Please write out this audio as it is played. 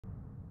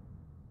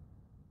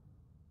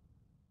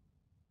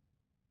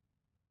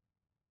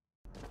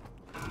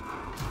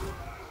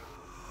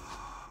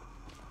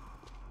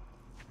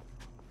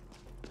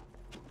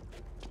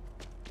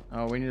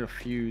Oh, we need a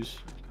fuse.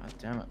 God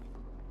damn it.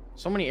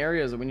 So many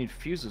areas that we need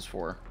fuses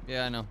for.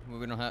 Yeah, I know.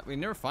 We don't have. We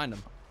never find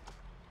them.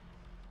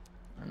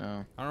 I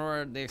know. I don't know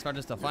where they expect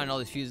us to find all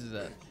these fuses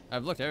at.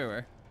 I've looked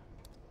everywhere.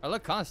 I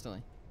look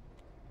constantly.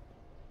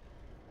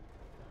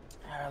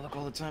 Yeah, I look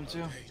all the time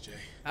too. Hey, Jay.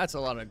 That's a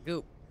lot of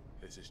goop.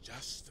 This is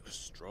just a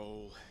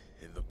stroll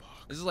in the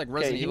park. This is like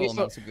Resident Evil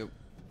amounts of goop.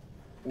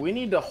 We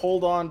need to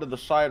hold on to the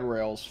side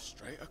rails.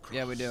 Straight across.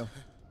 Yeah, we do.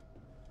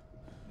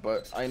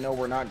 But I know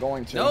we're not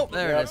going to. Nope,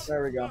 there it is.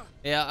 There we go.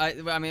 Yeah,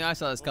 I mean, I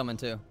saw this coming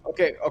too.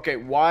 Okay.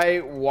 Why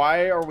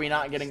are we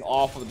not getting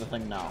off of the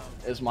thing now?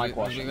 Is my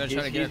question. We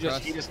try to get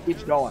across. He just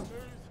keeps going.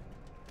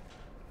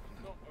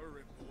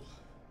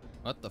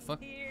 What the fuck?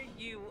 Here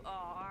you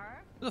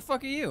are. Who the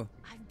fuck are you?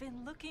 I've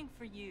been looking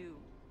for you.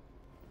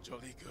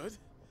 Jolly good.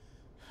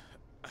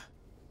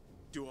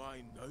 Do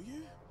I know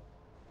you?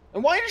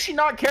 And why does she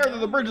not care that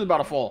the bridge is about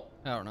to fall?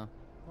 I don't know.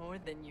 More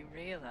than you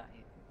realize.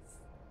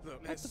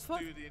 Look, the let's fuck?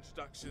 do the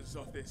introductions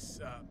of this.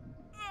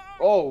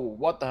 Oh,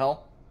 what the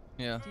hell?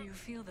 Yeah. Do you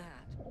feel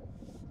that?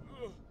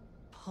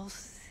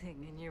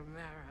 Pulsing in your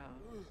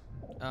marrow.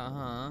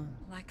 Uh-huh.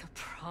 Like a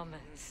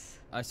promise.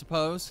 I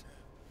suppose.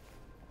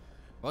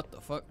 What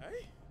the fuck?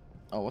 Hey?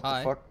 Oh, what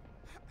Hi. the fuck?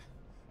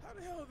 How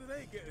the hell did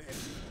they get here?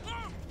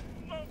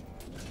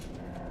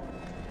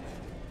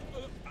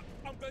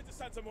 I'm going to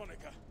Santa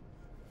Monica.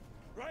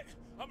 Right?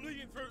 I'm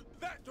leading through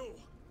that door.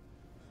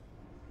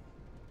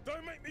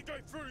 Don't make me go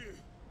through you.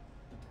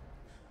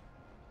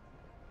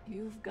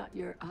 You've got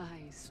your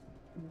eyes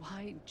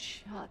wide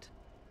shut,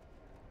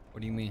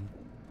 What do you mean?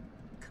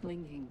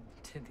 clinging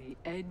to the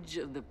edge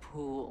of the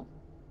pool,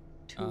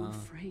 too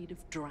afraid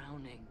of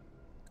drowning.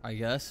 I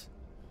guess.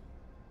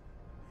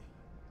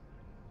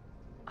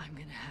 I'm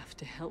gonna have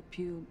to help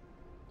you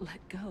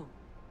let go.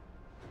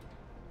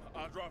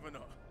 I'd rather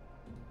not.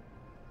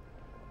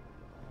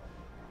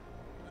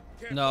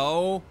 Careful.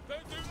 No.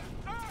 Don't do that.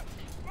 Ah!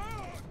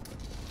 Ah!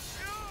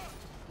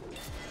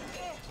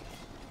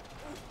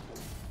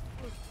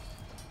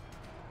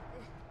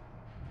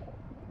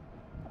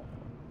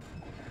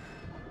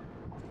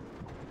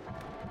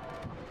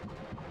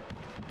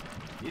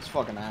 These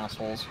fucking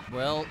assholes.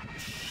 Well,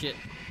 shit.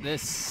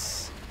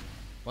 This.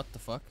 What the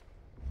fuck?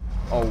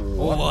 Oh,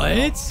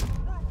 What?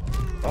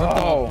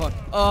 Oh. Fuck.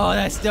 Oh,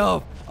 that's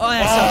dope. Oh,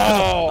 that's so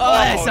dope. Oh,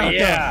 that's so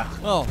yeah.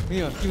 dope. Oh,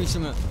 here, give me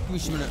some. Give me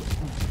some.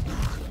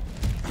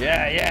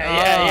 Yeah.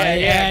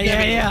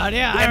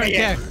 I don't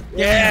care.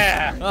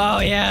 Yeah. Oh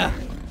yeah.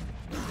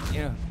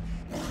 Yeah.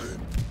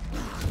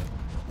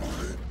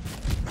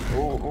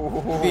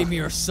 Ooh. Feed me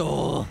your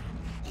soul.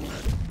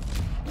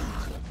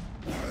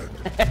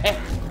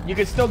 You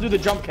can still do the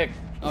jump kick.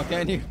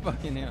 Okay, you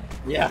fucking yeah.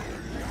 Yeah.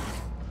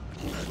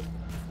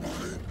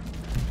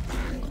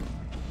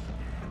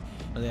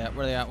 Where they at?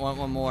 Where they at? Want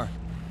one more?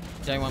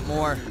 Jay, want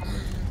more?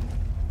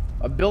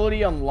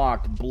 Ability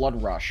unlocked.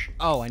 Blood rush.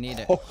 Oh, I need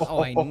it.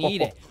 Oh, I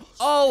need it.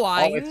 Oh,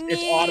 I need it.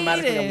 It's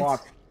automatically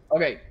unlocked.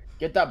 Okay,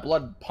 get that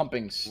blood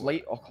pumping.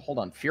 Slate. Oh, hold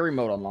on. Fury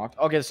mode unlocked.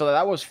 Okay, so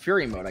that was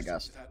Fury mode, I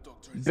guess.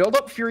 Build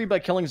up Fury by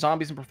killing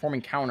zombies and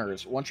performing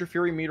counters. Once your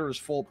Fury meter is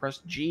full, press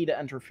G to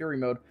enter Fury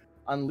mode.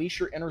 Unleash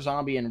your inner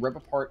zombie and rip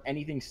apart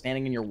anything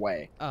standing in your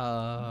way.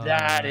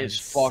 That is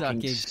fucking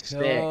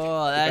sick.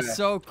 Cool. That's Okay.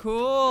 so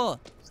cool.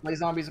 Slay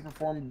zombies and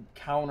perform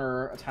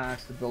counter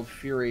attacks to build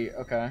Fury.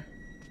 Okay.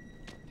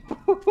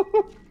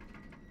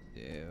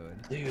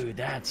 Dude,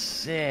 that's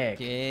sick.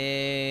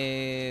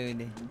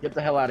 Dude. Get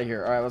the hell out of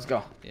here. All right, let's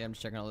go. Yeah, I'm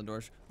just checking all the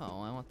doors.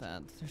 Oh, I want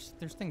that.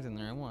 There's things in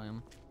there. I want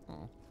them.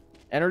 Oh.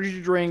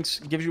 Energy drinks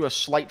gives you a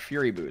slight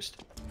Fury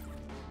boost.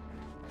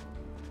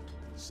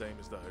 Same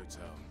as the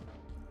hotel.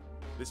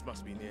 This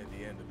must be near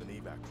the end of an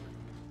evac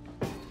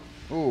route.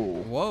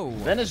 Ooh. Whoa.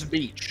 Venice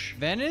Beach.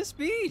 Venice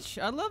Beach.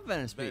 I love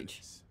Venice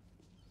Beach.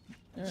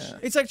 Yeah.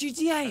 It's like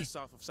GTA. That's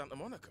south of Santa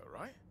Monica,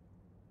 right?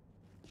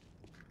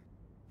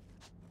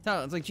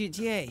 No, it's like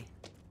GTA.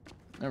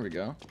 There we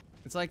go.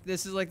 It's like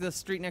this is like the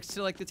street next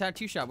to like the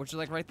tattoo shop, which is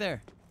like right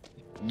there.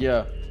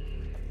 Yeah.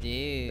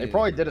 Dude. They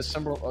probably did a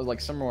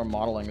similar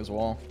modeling as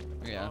well.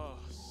 Yeah. Oh,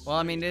 Well,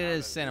 I mean, it sweet.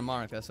 is Santa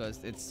Monica, so it's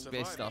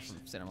based off of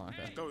Santa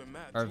Monica Going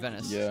mad. or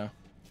Venice. Yeah.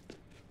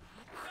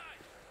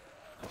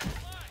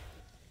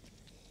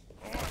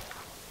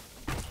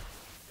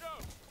 Yo!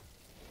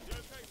 You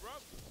okay,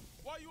 bruv?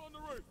 Why are you on the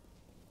roof?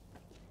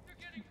 You're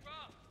getting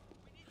rough.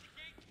 We need the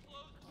gates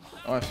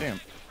closed. Oh, I see him.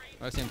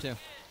 I see him too.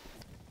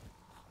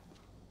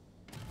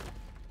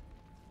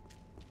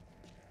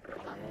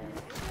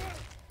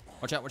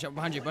 Watch out,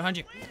 behind you, behind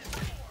you.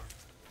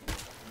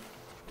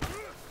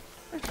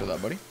 Thanks for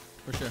that, buddy.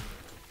 For sure.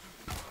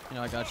 You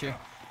know, I got you.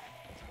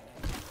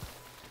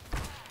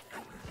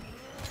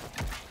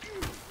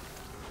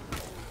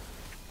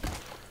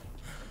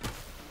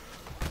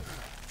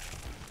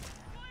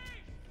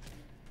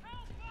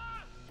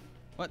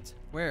 What?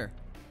 Where?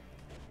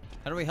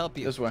 How do we help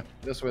you? This way.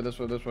 This way.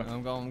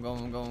 I'm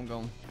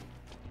going.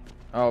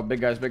 Oh,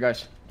 big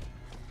guys.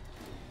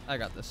 I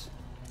got this.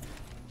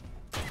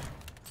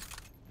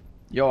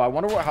 Yo, I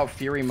wonder how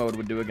Fury mode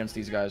would do against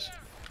these guys.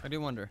 I do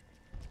wonder.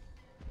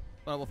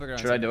 Well, we'll figure it out.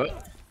 Should I do it?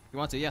 You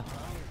want to? Yeah.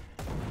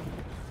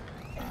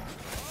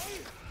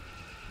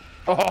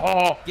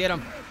 Oh, Get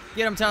him.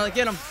 Get him, Tyler.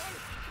 Get him.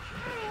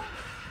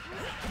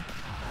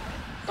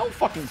 don't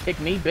fucking kick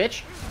me,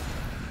 bitch.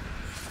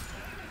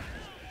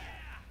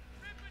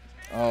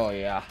 Oh,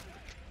 yeah.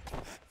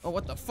 Oh,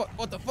 what the fuck?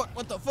 What the fuck?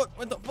 What the fuck?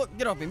 What the fuck?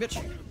 Get off me,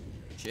 bitch.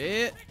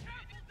 Shit.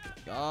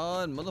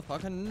 God,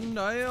 motherfucking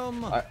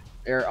damn.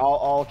 Here,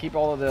 I'll keep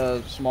all of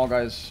the small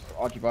guys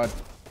occupied.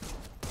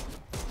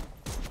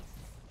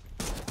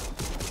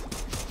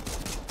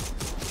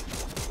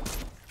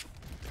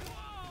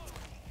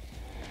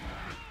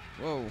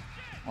 Whoa.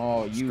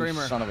 Oh, you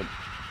Screamer. son of a...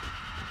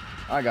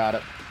 I got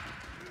it.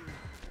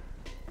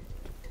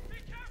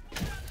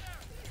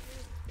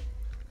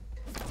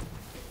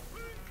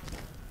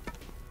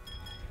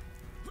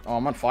 Oh,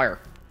 I'm on fire.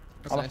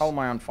 That's How the nice. hell am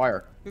I on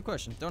fire? Good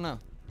question. Don't know.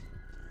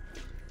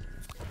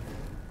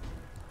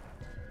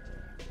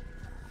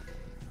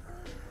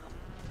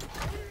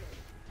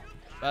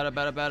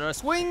 Batter,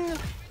 swing!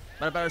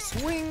 Batter,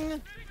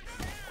 swing!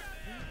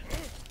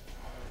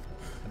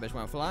 I bet you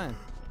went flying.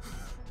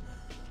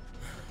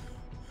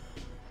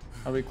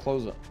 How do we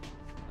close it?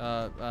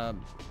 I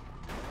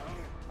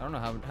don't know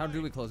how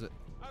do we close it?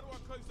 How do I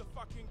close the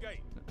fucking gate?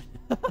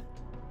 See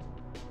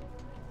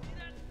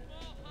that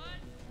small hut?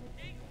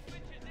 Gate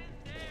switches in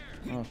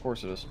there. Oh, of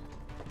course it is.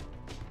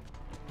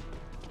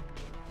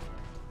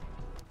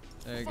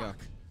 There you go. Fuck.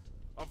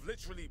 I've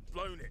literally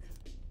blown it.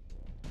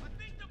 I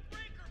think the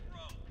breaker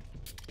broke.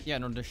 Yeah,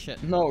 no, there's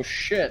shit. No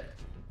shit.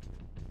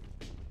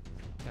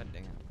 God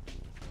dang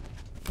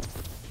it.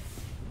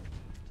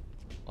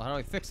 Well, how do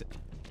I fix it?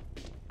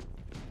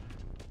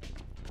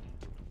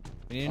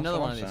 We need That's another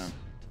what one of I'm these. saying.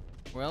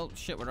 Well,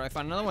 shit, where do I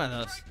find another one of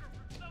those? Breaker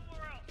from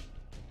somewhere else.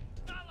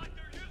 Not like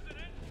they're using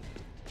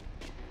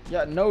it.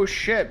 Yeah, no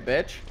shit,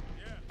 bitch.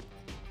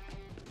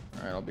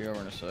 Alright, I'll be over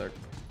in a sec.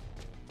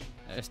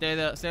 Stay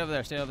over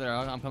there, stay over there.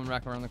 I'm coming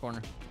back around the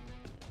corner.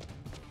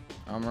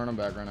 I'm running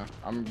back right now.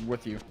 I'm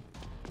with you.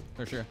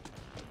 For sure.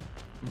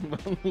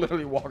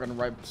 Literally walking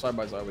right side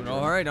by side with you.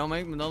 Alright, don't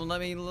let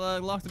me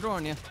lock the door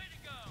on you.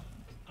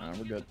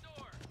 We're good.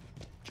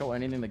 Kill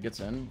anything that gets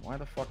in. Why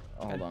the fuck?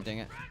 Oh, hold God on. dang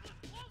it.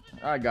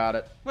 I got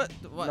it. What?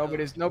 What?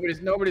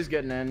 Nobody's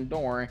getting in.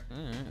 Don't worry.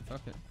 Alright,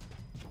 fuck it.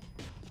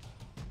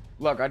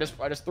 Look, I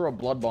just threw a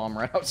blood bomb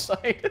right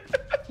outside.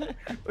 Look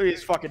at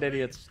these fucking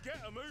idiots. Get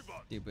a move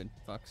on. Stupid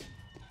fucks.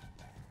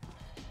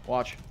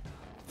 Watch.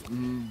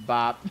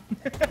 Bop.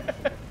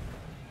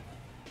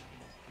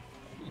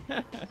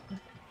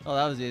 Oh,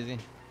 that was easy.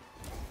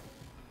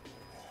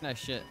 Nice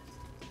shit.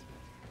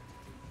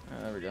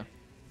 There we go.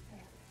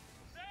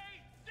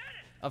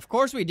 Of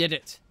course we did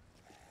it.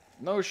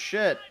 No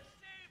shit.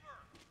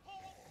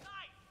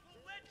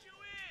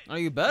 Are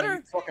you better?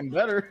 You fucking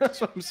better.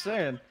 That's what I'm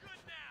saying.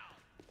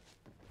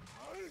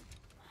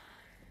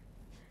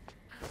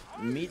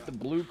 Meet the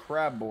blue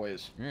crab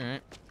boys.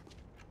 Alright.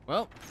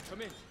 Well,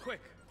 Come in,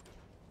 quick.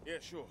 Yeah,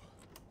 sure.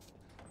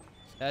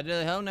 that did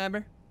the hell,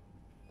 Nabber.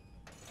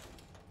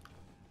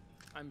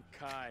 I'm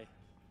Kai.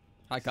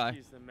 Hi, Kai.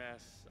 Excuse the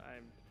mess.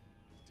 I'm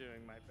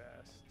doing my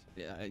best.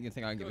 Yeah, you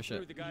think I don't give Go a through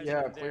shit? the guys Yeah,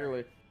 over there.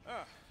 clearly.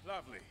 Ah,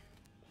 lovely.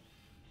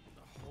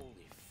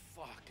 Holy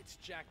fuck, it's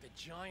Jack the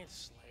Giant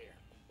Slayer.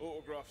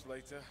 Autographs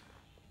later.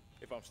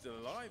 If I'm still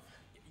alive.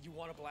 You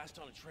want to blast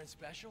on a Trent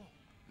special?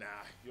 Nah,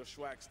 your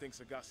swag stinks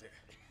of gusset.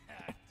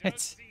 Don't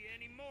see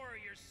any more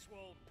of your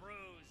swole bros,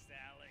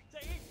 Alex. They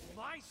ain't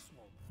my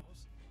swole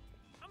bros.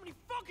 How many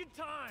fucking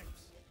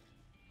times?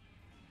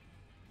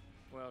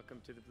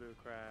 Welcome to the Blue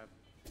Crab.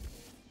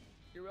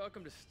 You're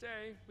welcome to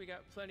stay. We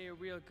got plenty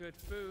of real good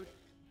food.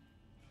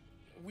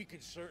 We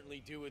could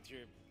certainly do with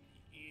your,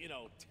 you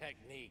know,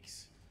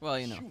 techniques. Well,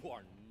 you know. You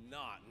are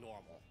not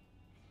normal.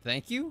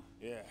 Thank you.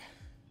 Yeah,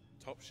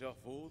 top shelf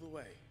all the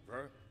way,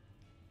 bro.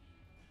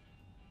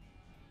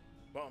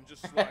 But I'm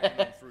just sliding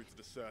on through to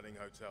the Sterling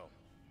Hotel.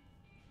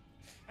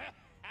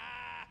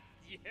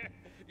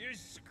 You're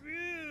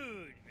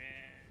screwed,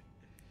 man.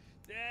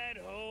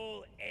 That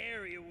whole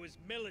area was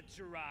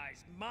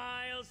militarized.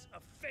 Miles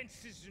of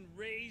fences and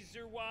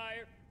razor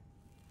wire.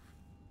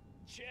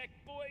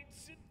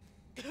 Checkpoints and...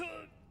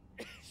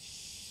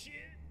 shit.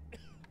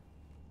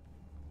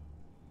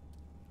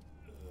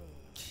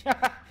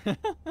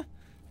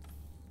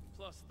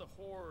 Plus the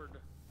horde.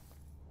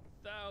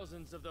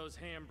 Thousands of those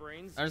ham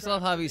brains. I just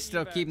love how trapped in he's the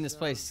still evac keeping this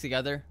place zone.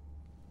 together.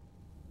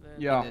 Then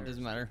Yeah. It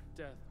doesn't matter.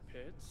 there's Death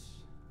pits.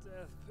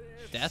 Death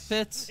pits. Death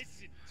pits?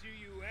 Listen to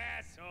you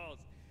assholes.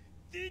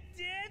 The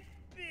death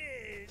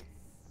pits.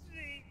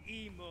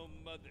 Emo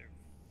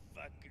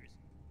motherfuckers.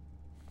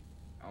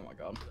 Oh my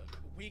god.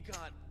 We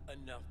got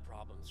enough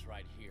problems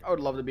right here. I would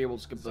love to be able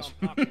to skip this.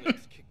 Some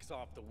apocalypse kicks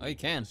off the Oh, you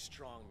can.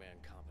 strongman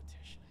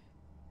competition.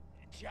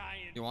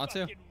 Giant You want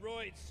to? fucking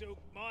roid soap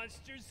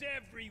monsters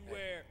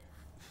everywhere.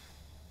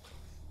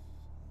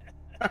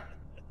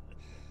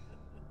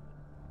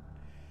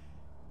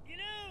 You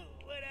know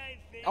what I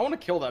think? I want to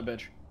kill that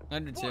bitch. I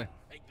did too.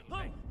 Hey,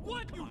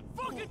 What you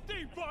fucking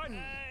think, Barton?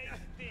 I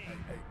think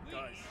Hey,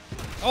 guys.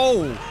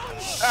 Oh,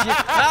 shit.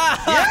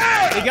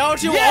 Ah, he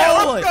got you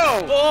all.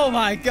 Oh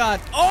my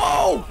god.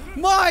 Oh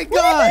my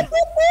god.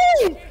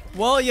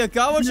 Well, you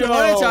got what you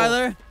wanted,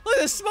 Tyler. Look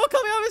at the smoke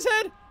coming out of his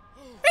head.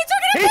 He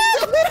took it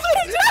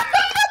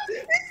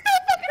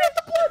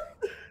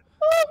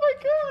Oh my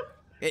god.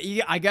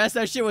 I guess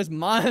that shit was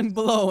mind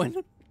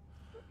blowing.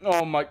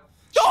 Oh my.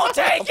 Don't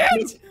take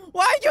it!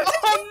 Why you take it?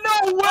 Oh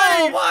no way!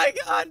 Oh my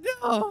god,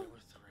 no!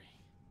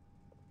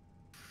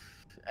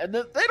 And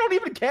they don't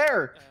even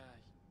care.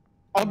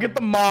 I'll get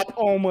the mop.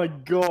 Oh my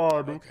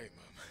god. Okay,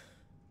 Mom.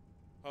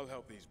 I'll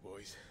help these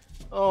boys.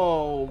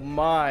 Oh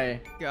my.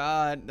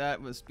 God,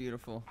 that was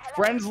beautiful.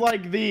 Friends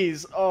like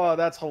these. Oh,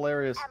 that's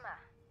hilarious.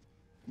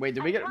 Wait,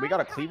 did we got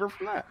a cleaver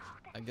from that?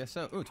 I guess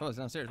so. Ooh, Toilet's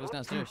downstairs. What's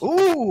downstairs?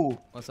 Ooh.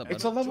 What's up,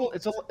 It's bud? a level.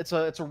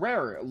 It's a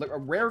rare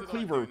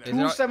cleaver. Is it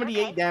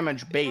 278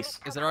 damage base.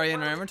 Is it already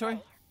in our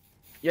inventory?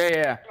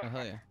 Yeah. Oh,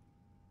 hell yeah.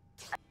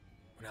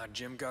 When our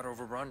gym got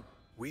overrun,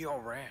 we all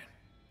ran.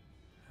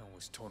 I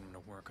always told them to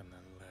work on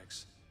their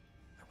legs.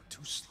 They were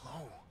too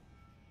slow.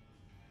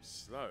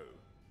 Slow?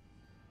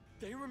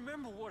 They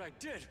remember what I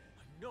did.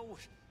 I know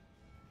it.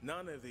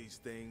 None of these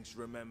things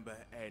remember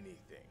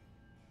anything.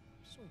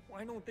 So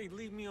why don't they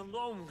leave me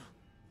alone?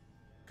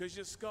 Because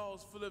your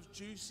skull's full of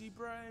juicy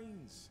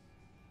brains.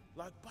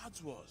 Like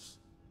Bud's was.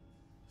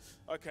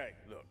 Okay,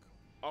 look.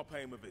 I'll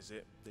pay him a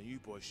visit, then you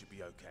boys should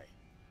be okay.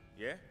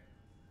 Yeah?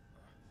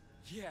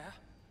 Yeah.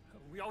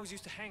 We always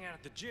used to hang out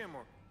at the gym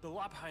or the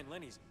lot behind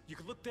Lenny's. You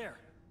could look there.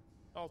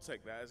 I'll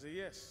take that as a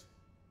yes.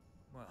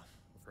 Well,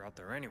 if we're out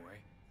there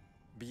anyway.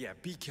 But yeah,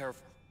 be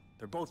careful.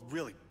 They're both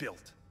really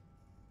built.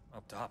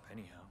 Up top,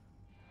 anyhow.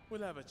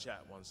 We'll have a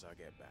chat once I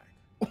get back.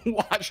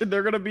 Watch it.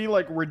 They're gonna be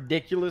like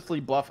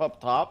ridiculously buff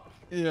up top.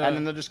 Yeah. And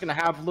then they're just gonna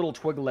have little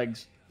twig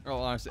legs. Oh,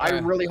 honestly. I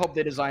really hope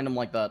they designed them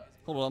like that.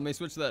 Hold on, let me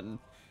switch that and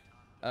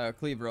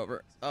cleaver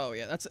over. Oh,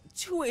 yeah, that's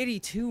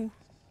 282.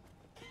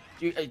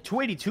 Dude,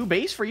 282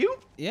 base for you?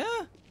 Yeah.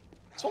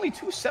 It's only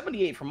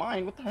 278 for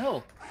mine. What the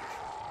hell?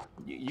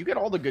 You get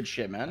all the good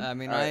shit, man. I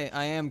mean, All right.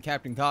 I am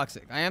Captain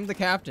Toxic. I am the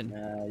captain.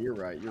 Yeah, you're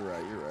right.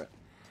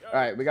 All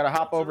right, we gotta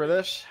hop over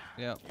this.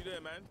 Yeah. You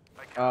there, man?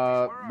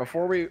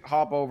 Before we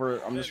hop over,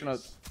 I'm just gonna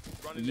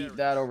yeet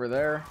that over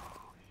there.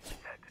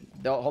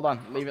 Hold on.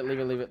 Leave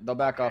it. They'll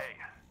back off.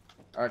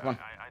 All right, come on.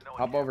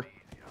 Hop over.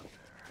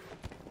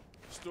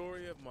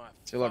 Story of my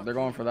See, look, they're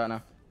going for that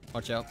now.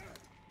 Watch out.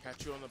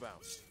 Catch you on the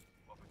bounce.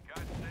 Well, for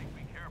God's sake,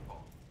 be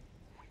careful.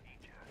 We need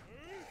you.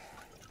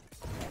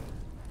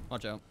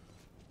 Watch out.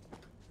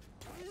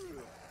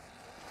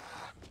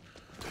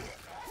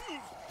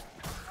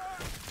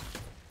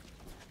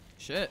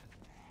 Shit.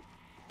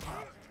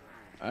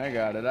 I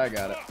got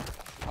it.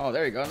 Oh,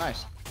 there you go.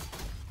 Nice.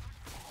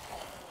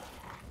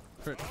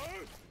 Crit.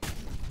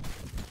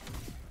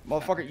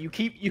 Motherfucker, you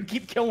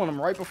keep killing them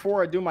right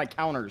before I do my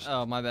counters.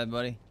 Oh, my bad,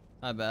 buddy.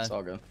 My bad. It's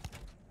all good.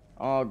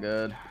 All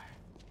good.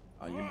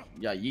 Oh,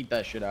 yeah, yeet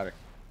that shit out of.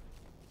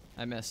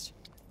 I missed.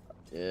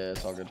 Yeah,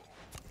 it's all good.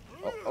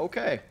 Oh,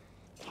 okay.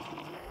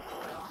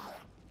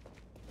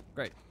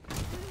 Great.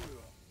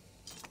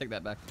 Take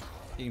that back.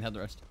 You can have the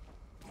rest.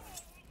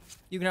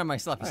 You can have my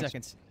sloppy Nice.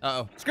 seconds.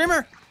 Uh-oh.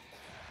 Screamer!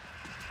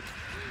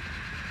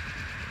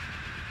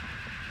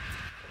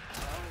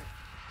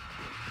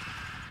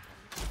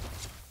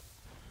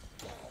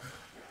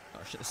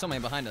 Oh, shit. There's so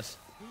many behind us.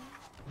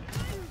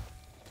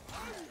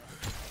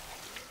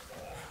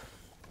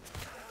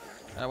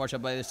 Watch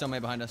out, buddy. There's so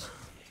many behind us.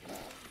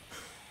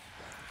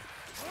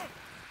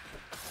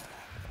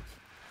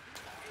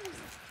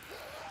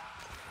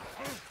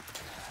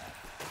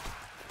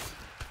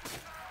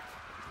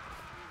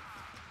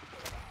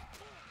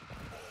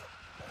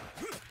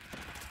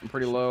 I'm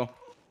pretty low.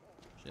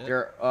 Shit.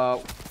 Here,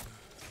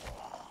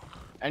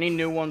 any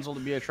new ones will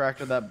be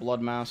attracted to that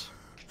blood mass.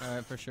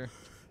 Alright, for sure.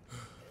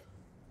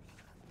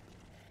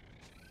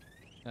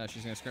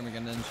 She's gonna scream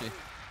again, didn't she?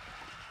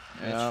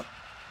 Yeah.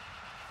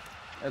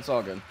 It's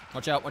all good.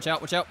 Watch out, watch out,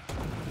 watch out!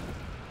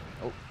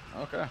 Oh,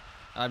 okay.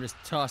 I'm just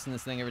tossing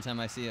this thing every time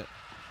I see it.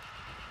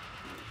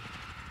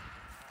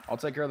 I'll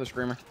take care of the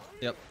screamer.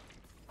 Yep.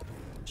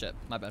 Shit,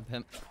 my bad,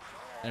 pimp.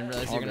 I didn't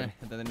realize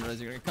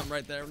you're gonna come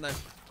right there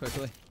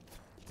quickly.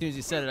 As soon as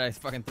you said it, I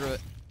fucking threw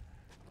it.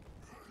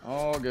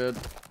 All good.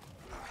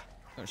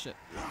 Oh shit.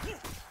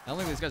 I don't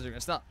think these guys are gonna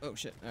stop. Oh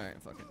shit.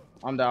 Alright, fuck it.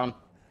 I'm down.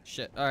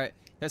 Shit. Alright.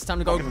 It's time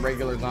to go. Fucking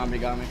regular zombie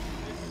got me.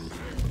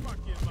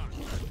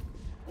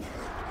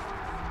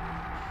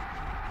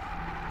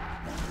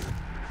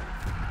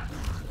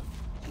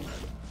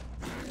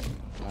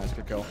 Nice,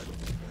 good kill.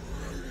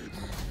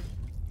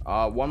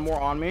 One more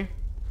on me.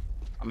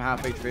 I'm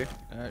half HP.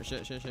 Alright,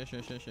 shit.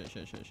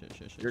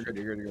 You're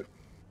good.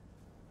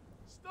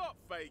 Stop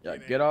faking Yeah,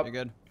 it. get up. You're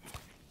good.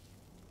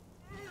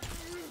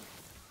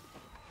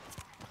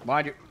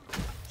 Behind you.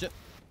 Shit.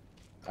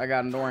 I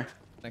got him, don't worry.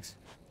 Thanks.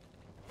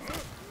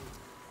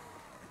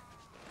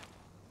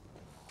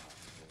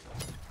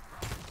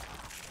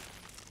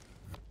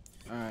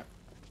 Alright.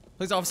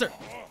 Police officer.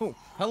 Oh,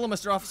 hello,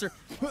 Mr. Officer.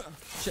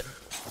 Shit.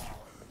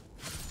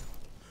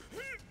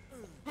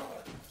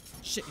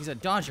 Shit, he's a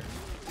dodger.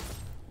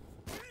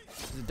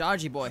 He's a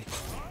dodgy boy.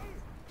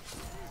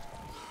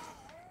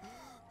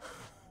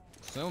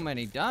 So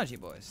many dodgy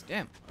boys.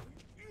 Damn.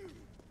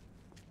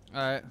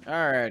 Alright.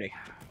 Alrighty.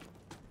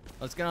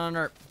 Let's get on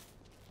our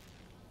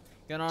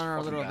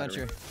little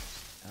battery. adventure.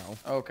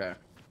 Oh. Okay.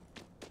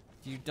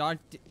 You dodge.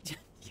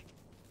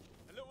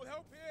 A little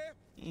help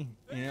here.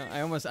 You know,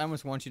 I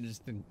almost want you to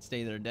just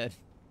stay there dead.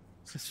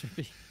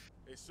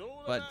 It's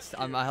all But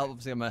about I'm you.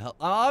 gonna help.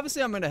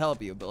 Obviously, I'm gonna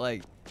help you, but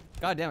like,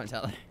 god damn it,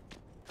 Tyler.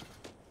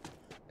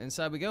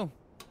 Inside we go.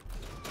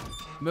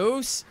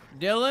 Moose,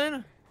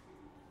 Dylan.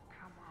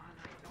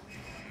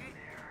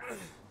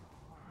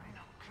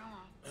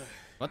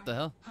 What the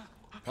hell?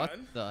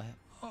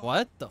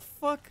 What the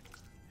fuck?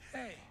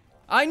 Hey.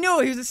 I knew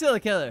he was a serial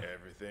killer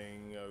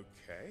Everything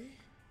okay?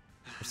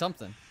 or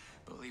something.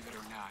 Believe it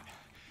or not,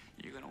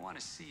 you're gonna want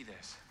to see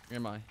this. Where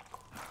am I?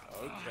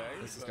 Okay.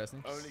 That's but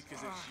disgusting. Only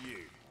because it's you.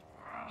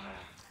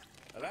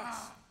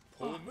 Alas,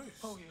 poor Moose.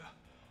 Oh,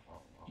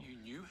 yeah. You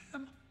knew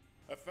him?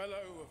 A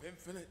fellow of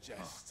infinite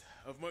jest,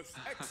 of most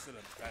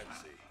excellent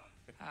fancy.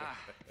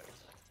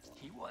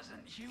 He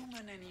wasn't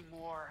human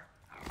anymore.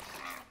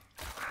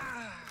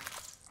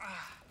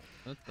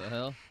 What the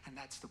hell? And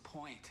that's the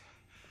point.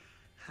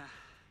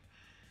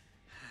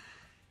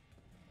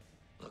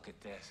 Look at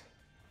this.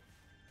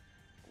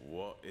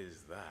 What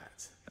is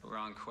that? The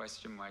wrong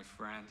question, my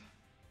friend.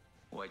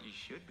 What you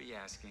should be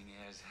asking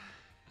is,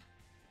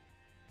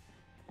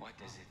 what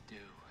does it do?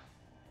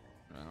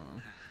 I don't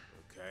know.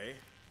 Okay.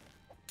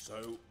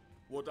 So,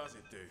 what does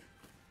it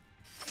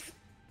do?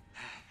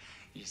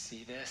 You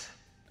see this?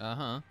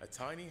 Uh-huh. A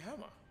tiny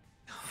hammer.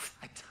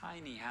 A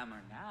tiny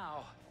hammer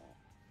now.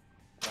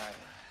 But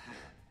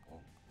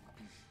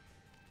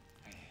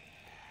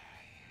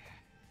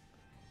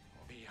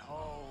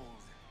behold,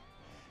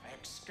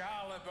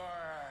 Excalibur.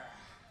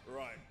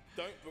 Right.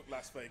 Don't book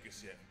Las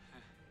Vegas yet.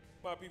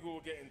 My people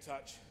will get in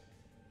touch.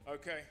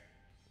 Okay.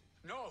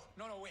 No,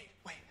 wait.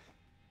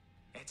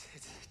 It's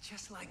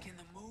just like in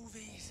the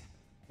movies.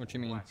 What you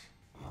mean? Watch.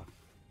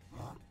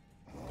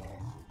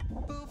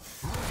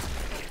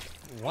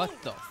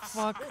 What the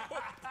fuck? Book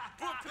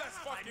Las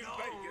fucking No,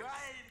 Vegas.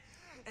 right?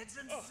 It's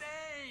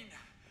insane.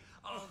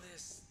 All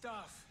this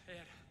stuff, it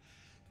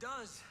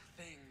does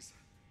things.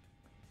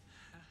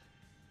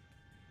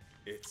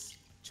 It's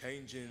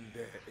changing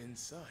their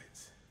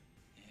insides.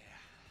 Yeah.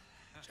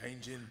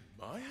 Changing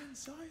my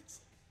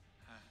insides?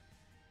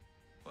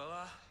 Well,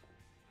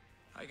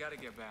 I gotta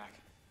get back.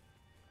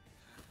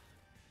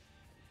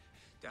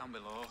 Down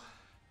below.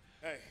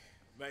 Hey,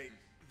 mate,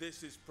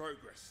 this is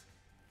progress.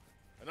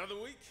 Another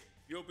week,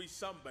 you'll be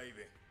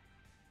sunbathing.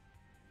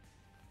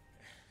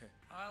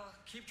 I'll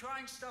keep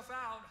trying stuff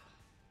out.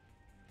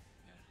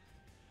 Yeah.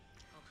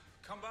 Oh,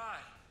 come by.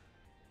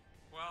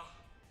 Well,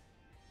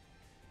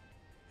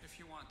 if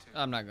you want to.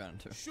 I'm not going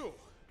to. Sure.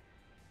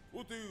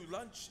 We'll do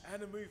lunch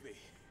and a movie.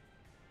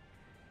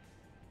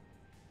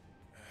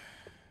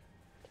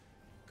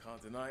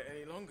 Can't deny it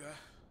any longer.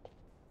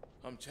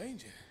 I'm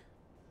changing.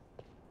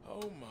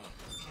 Oh, Mom.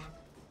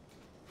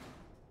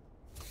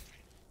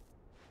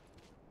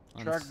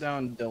 Track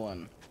down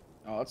Dylan.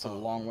 Oh, that's a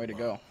long way to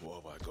go.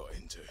 What have I got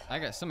into? I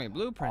got so many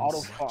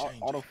blueprints.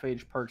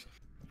 Autophage perks.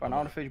 Find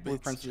autophage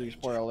blueprints as you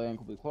explore LA and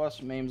complete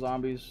quests. Maim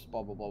zombies.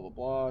 Blah blah blah blah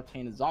blah.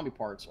 Tainted zombie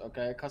parts.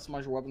 Okay.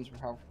 Customize your weapons for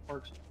powerful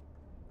perks.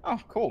 Oh,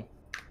 cool.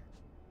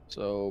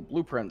 So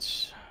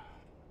blueprints.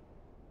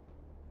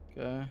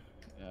 Okay.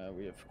 Yeah,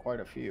 we have quite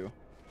a few.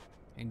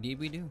 Indeed,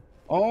 we do.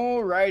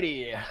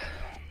 Alrighty.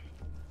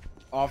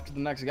 Off to the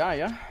next guy,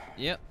 yeah?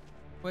 Yep.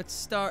 Let's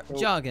start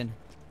jogging.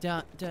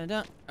 Dun, dun,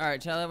 dun. All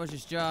right, Tyler, let's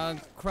just jog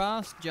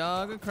across,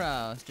 jog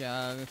across,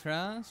 jog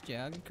across,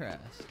 jog across.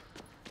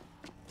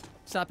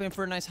 Stop in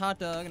for a nice hot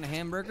dog and a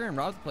hamburger and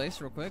rob the place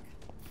real quick.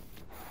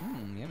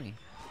 Mmm, yummy.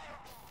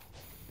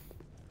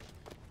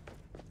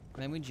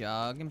 Then we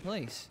jog in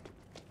place.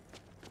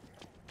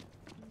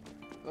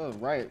 Oh,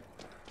 right.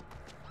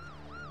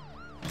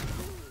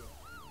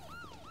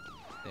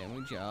 Then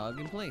we jog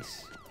in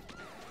place.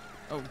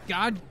 Oh,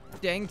 god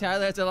dang, Tyler,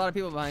 that's a lot of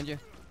people behind you.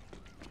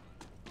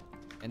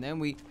 And then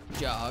we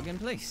jog in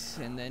place.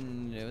 And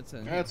then it's a...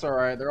 That's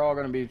alright. They're all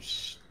going to be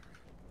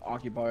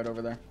occupied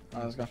over there.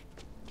 Alright, let's go.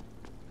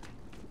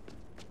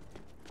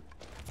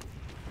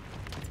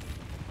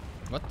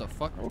 What the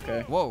fuck?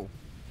 Okay. Whoa.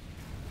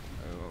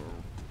 Oh.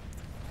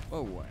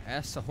 Whoa,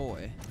 ass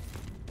ahoy.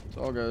 It's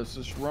all good. Let's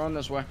just run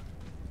this way.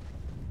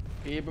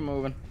 Keep it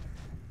moving.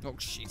 Oh,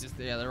 Jesus.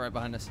 Yeah, they're right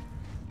behind us.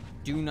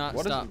 Do not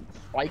What stop. is it?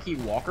 Spiky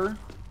Walker?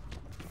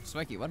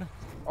 Spiky, what?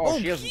 Oh,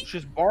 she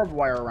has barbed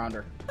wire around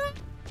her.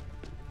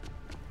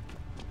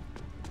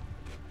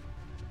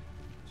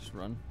 Just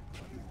run.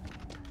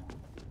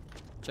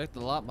 Check the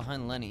lot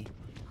behind Lenny.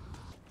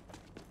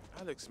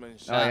 Alex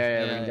mentioned Oh,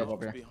 yeah, we can go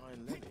up here.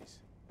 behind Lenny's.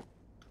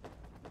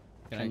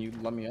 Can you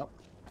let me up?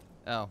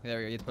 Oh, there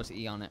we go. You have to put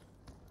the E on it.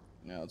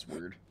 Yeah, that's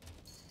weird.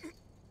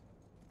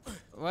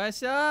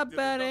 What's up,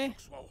 buddy?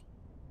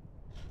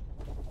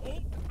 Oh,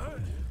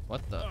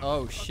 What the?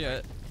 Oh,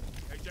 shit.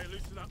 AJ,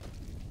 loosen up.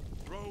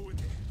 Roll with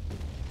it.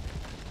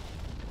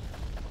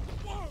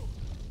 Whoa!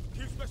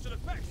 Cue special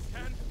effects,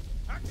 and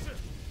action.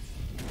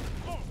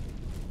 Oh,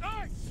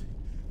 nice.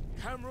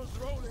 Cameras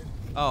rolling.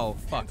 Oh,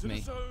 fuck Into the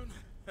me. zone.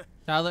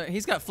 Tyler,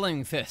 he's got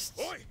flaming fists.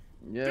 Oi,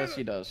 Yes,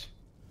 he does.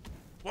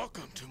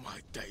 welcome to my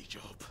day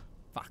job.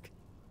 Fuck.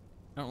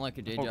 I don't like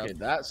your day Okay, job.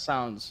 that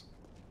sounds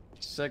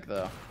sick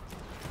though.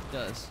 It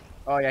does.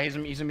 Oh yeah,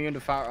 he's immune to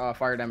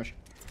fire damage.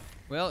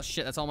 Well,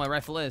 shit, that's all my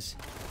rifle is.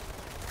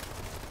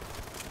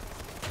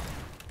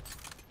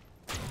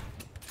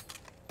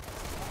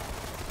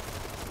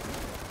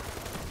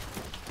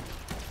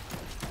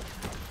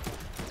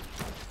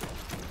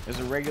 There's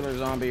a regular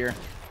zombie here.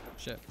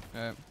 Shit.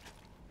 Alright.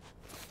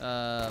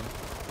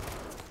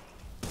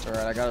 It's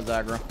alright, I got his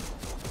aggro.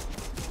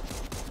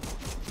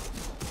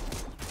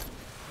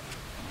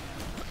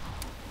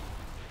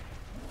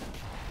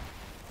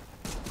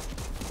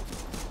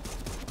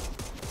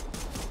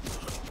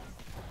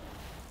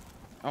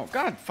 Oh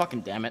god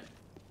fucking damn it.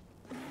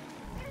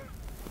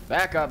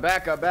 Back up,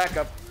 back up, back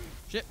up.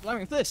 Shit,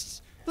 flaming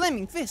fists!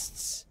 Flaming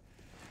fists!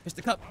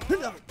 Mr. Cup.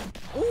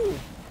 Ooh!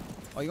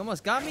 Oh, you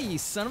almost got me, you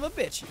son of a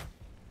bitch.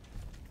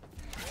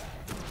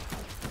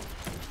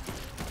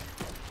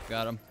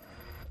 Got him.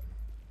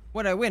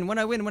 When I win, when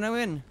I win, when I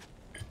win.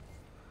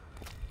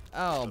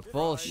 Oh,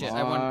 bullshit.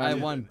 I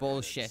won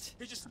bullshit.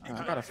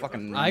 I got a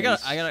fucking I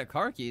got a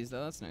car keys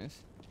though, that's nice.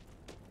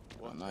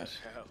 What nice.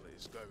 the hell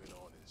is going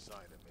on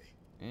inside of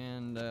me?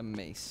 And a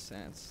mace.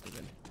 That's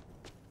stupid.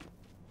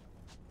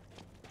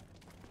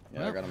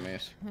 Yeah, I got a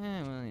mace.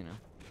 Well, you know.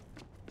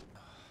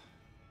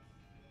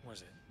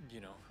 Was it,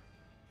 you know,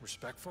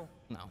 respectful?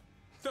 No.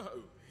 No,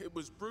 it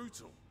was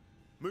brutal.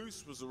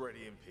 Moose was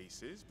already in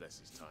pieces, bless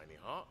his tiny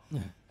heart,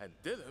 and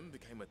Dylan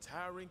became a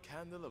towering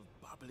candle of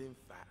bubbling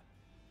fat.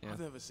 Yeah. I've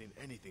never seen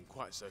anything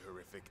quite so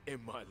horrific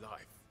in my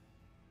life.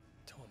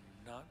 Told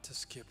him not to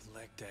skip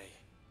leg day.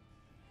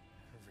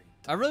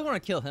 I really want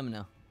to kill him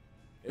now.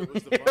 It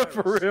was the Yeah, virus.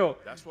 for real.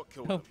 That's what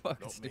killed Oh, him,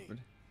 fucking not stupid. me.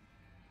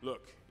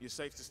 Look, you're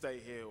safe to stay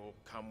here or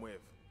come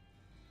with.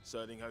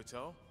 Sterling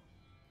Hotel,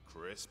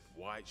 crisp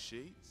white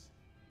sheets.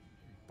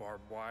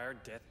 Barbed wire,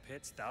 death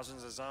pits,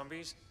 thousands of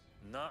zombies?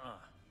 Nuh-uh.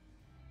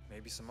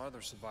 Maybe some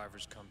other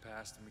survivors come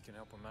past and we can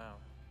help them out.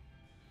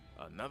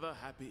 Another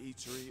happy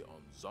eatery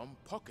on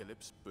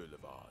Zompocalypse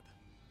Boulevard.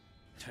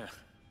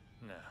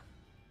 Nah.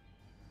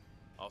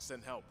 I'll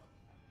send help.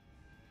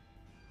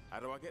 How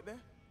do I get there?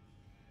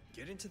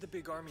 Get into the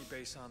big army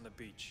base on the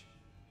beach.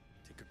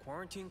 Take a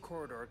quarantine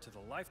corridor to the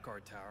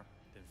lifeguard tower,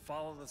 then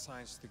follow the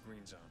signs to the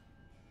green zone.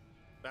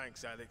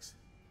 Thanks, Alex.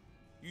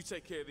 You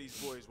take care of these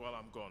boys while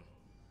I'm gone.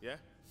 Yeah?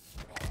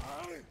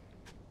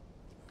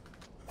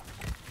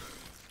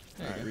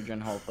 Alright, regen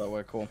health that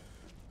way, cool.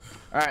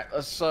 Alright,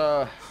 let's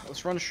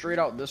run straight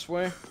out this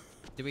way.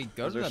 Did we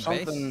go Is to there the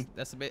base? something-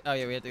 That's the base. Oh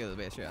yeah, we have to go to the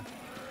base. Yeah.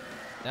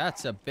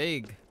 That's a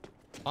big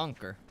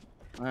bunker.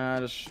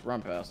 Just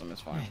run past them,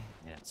 it's fine.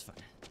 Yeah, it's fine.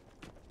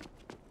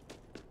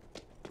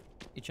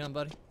 You chilling,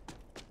 buddy?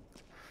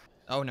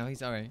 Oh no,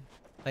 he's alright.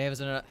 He was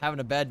having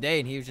a bad day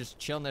and he was just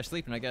chilling there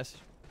sleeping, I guess.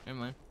 Never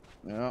mind.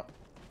 Yeah.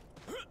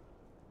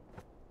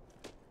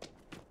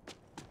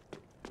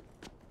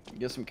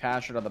 Get some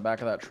cash out of the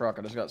back of that truck.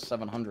 I just got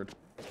 700.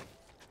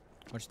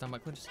 What you talking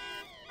about, Clintus?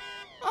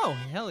 Oh,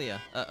 hell yeah.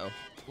 Uh-oh.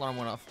 Alarm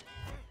went off.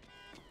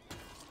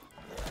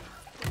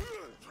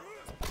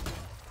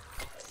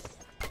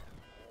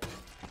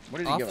 What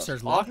did he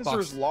Officer's give us? lockbox.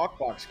 Officer's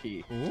lockbox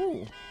key.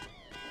 Ooh.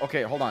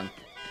 Okay, hold on.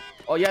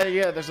 Oh yeah,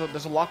 yeah. There's a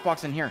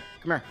lockbox in here.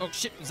 Come here. Oh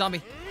shit,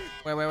 zombie.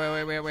 Wait.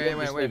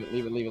 Just leave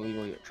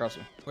it. Trust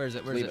me. Where is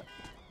it? Where Leave is it?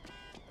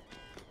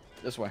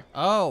 This way.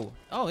 Oh.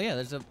 Oh yeah,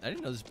 there's a I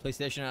didn't know there's a police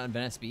station out in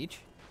Venice Beach.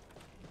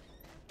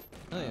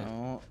 Oh yeah.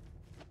 Oh,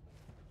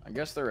 I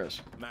guess there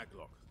is.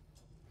 Maglock.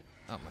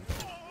 Oh my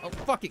god. Oh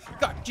fucking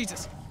god,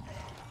 Jesus.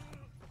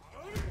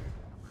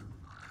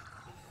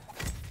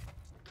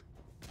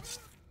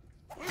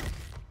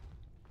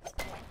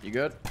 You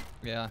good?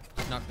 Yeah,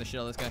 knock the shit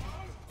out of this guy.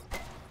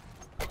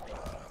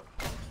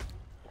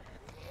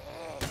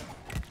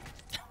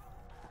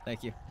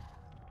 Thank you.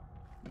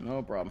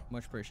 No problem.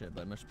 Much appreciated,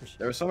 bud. Much appreciated.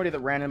 There was somebody that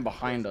ran in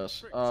behind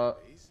us.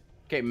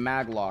 Okay,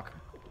 maglock.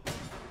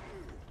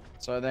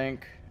 So I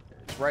think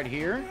it's right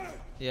here.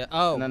 Yeah.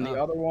 Oh. And then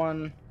the other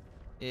one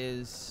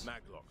is.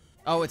 Maglock.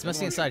 Oh, it's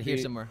mostly inside here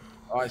somewhere.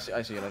 Oh, I see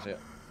it.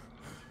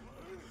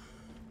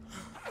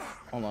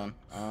 Hold on.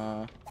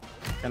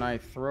 Can I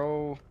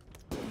throw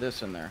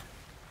this in there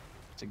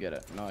to get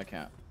it? No, I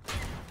can't.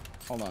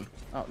 Hold on.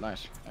 Oh,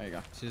 nice. There you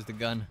go. This is the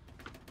gun.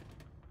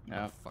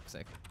 Yeah. Oh, fuck's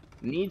sake.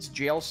 Needs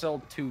jail cell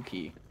 2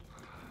 key.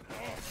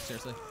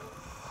 Seriously.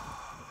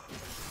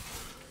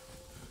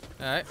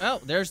 Alright, well,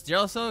 there's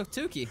jail cell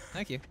 2 key.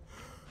 Thank you.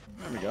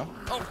 There we go.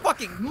 Oh,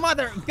 fucking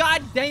mother!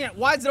 God dang it!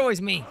 Why is it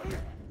always me?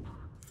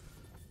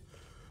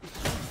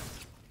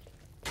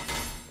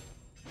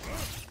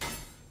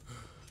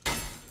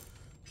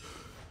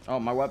 Oh,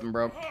 my weapon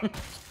broke.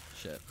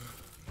 Shit.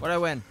 What'd I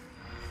win?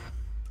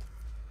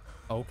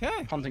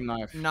 Okay. Hunting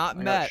knife. Not I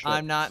got mad. shit.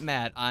 I'm not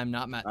mad. I'm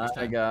not mad this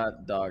I time.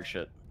 got dog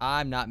shit.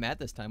 I'm not mad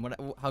this time. What?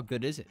 How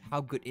good is it? How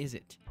good is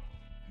it?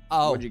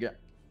 Oh. What'd you get?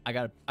 I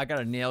got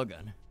a nail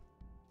gun.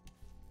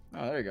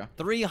 Oh, there you go.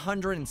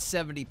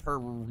 370 per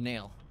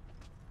nail.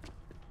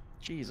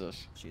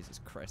 Jesus. Jesus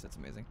Christ, that's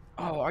amazing.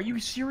 Oh, are you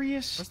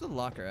serious? Where's the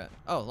locker at?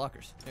 Oh,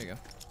 lockers. There you go.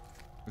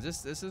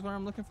 This is what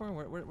I'm looking for?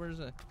 Where's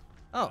it?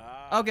 Oh,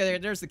 okay,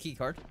 there's the key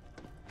card.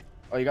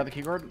 Oh, you got the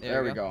key card?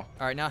 There we go. All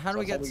right, now how do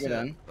we get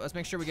in? Let's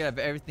make sure we get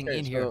everything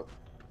in here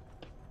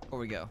before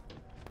we go.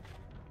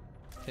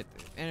 Hit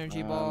the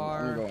energy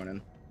bar. I'm going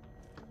in.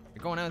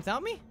 You're going out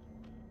without me?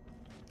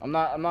 I'm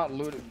not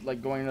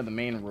like going into the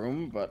main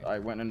room, but I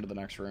went into the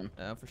next room.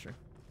 Oh, for sure.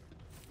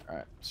 All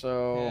right,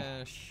 so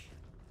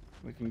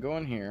we can go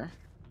in here.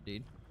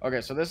 Indeed.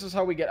 Okay, so this is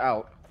how we get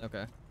out.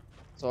 Okay.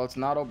 So let's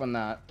not open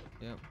that.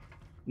 Yep.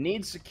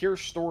 Need secure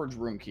storage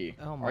room key.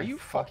 Oh my Are you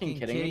fucking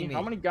kidding me? me?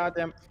 How many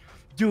goddamn...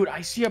 Dude,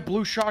 I see a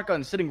blue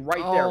shotgun sitting right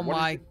there. Oh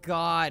my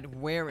god,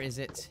 where is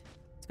it?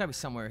 It's gotta be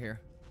somewhere here.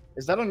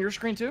 Is that on your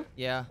screen too?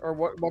 Yeah. Or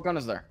what gun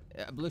is there?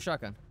 Blue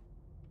shotgun.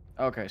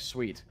 Okay,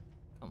 sweet.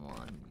 Come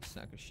on, you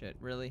sack of shit.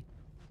 Really?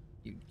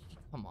 You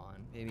come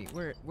on, baby.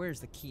 Where's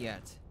the key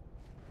at?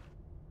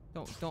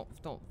 Don't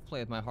play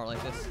with my heart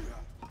like this.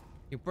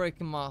 You're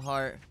breaking my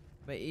heart.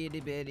 My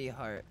itty bitty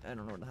heart. I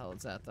don't know where the hell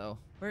it's at though.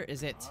 Where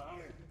is it?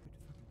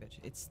 Bitch.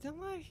 It's still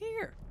not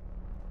here.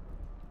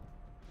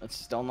 It's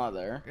still not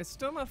there? It's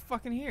still not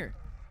fucking here.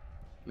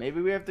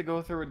 Maybe we have to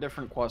go through a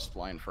different quest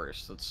line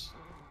first. That's...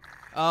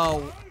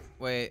 Oh,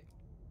 wait.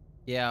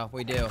 Yeah,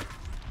 we do.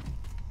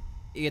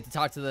 You get to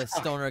talk to the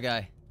stoner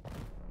guy.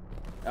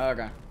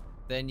 Okay.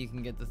 Then you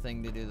can get the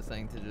thing to do the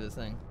thing to do the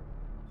thing.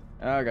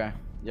 Okay.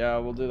 Yeah,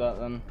 we'll do that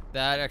then.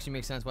 That actually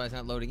makes sense why it's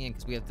not loading in,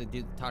 because we have to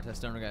talk to the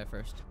stoner guy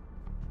first.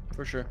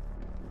 For sure.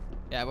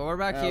 Yeah, but we're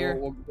back here.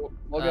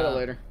 We'll get it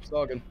later. It's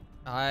all good.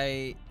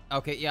 Okay,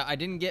 yeah, I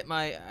didn't get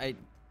my...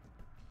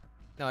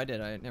 No, I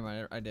did. Never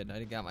mind. I did.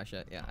 I got my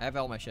shit. Yeah, I have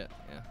all my shit.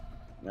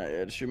 Yeah.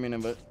 Yeah, just shoot me in a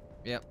bit.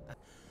 Yep.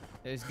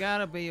 There's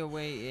gotta be a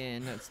way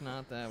in. That's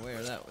not that way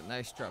or that way.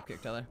 Nice drop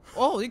kick, Tyler.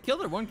 Oh, he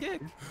killed her. One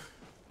kick.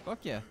 Fuck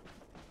yeah.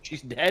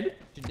 She's dead?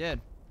 She's dead.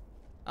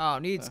 Oh,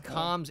 needs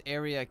comms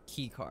area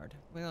key card.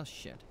 Well,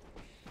 shit.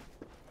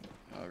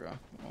 Okay.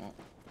 Well,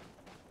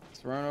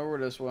 let's run over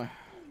this way.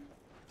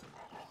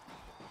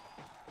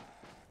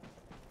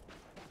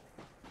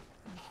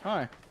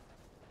 Hi.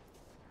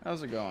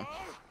 How's it going?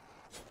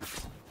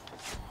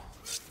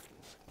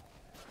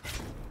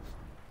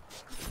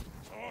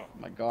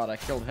 My god, I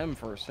killed him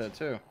first hit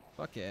too.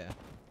 Fuck yeah.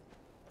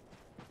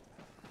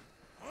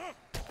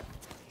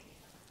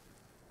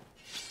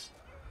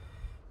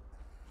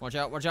 Watch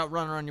out,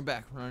 run on your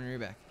back, run on your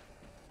back.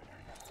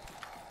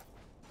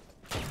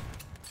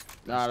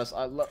 Nah,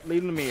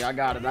 leave it to me, I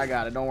got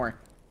it, don't worry.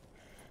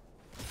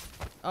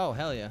 Oh,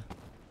 hell yeah.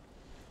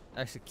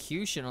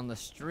 Execution on the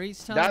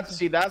streets, Tyler?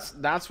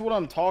 That's what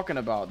I'm talking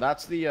about.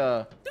 That's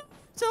the,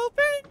 It's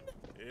open!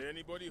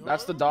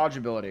 That's the dodge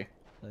ability.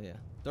 Oh yeah.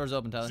 Door's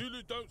open, Tyler.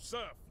 Zulu don't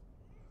surf.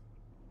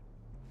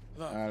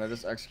 Alright, I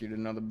just executed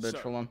another bitch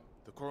for him.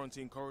 The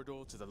quarantine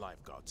corridor to the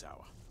lifeguard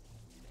tower.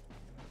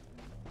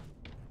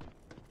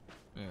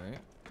 Alright.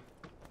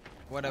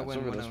 What I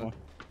win?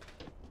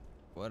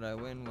 What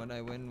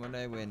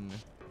I win?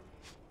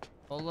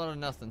 Whole lot of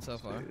nothing so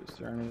far. Is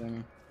there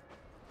anything?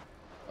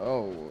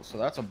 Oh, so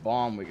that's a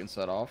bomb we can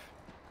set off.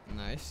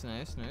 Nice.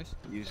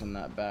 Using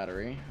that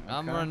battery. Okay.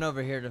 I'm running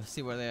over here to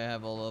see what they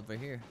have all over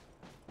here.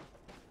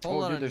 Whole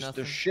lot dude, of nothing.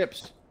 there's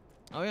ships.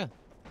 Oh yeah.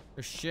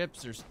 There's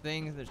ships, there's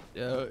things,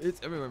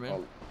 it's everywhere, man.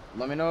 Oh,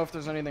 let me know if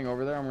there's anything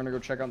over there. I'm gonna go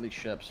check out these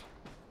ships.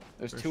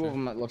 There's two of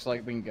them that looks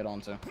like we can get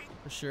onto.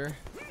 For sure.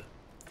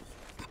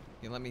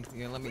 You let me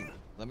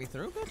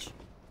through, bitch?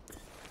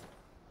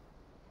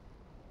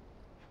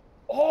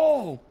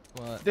 Oh!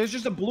 What? There's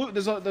just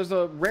there's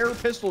a rare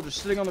pistol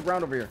just sitting on the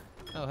ground over here.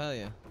 Oh hell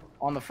yeah.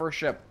 On the first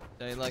ship.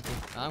 They like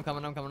it. I'm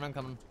coming.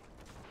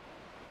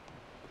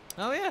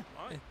 Oh yeah.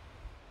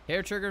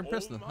 Hair triggered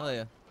pistol. Hell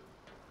yeah.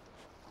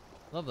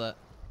 Love that.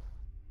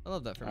 I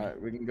love that for me.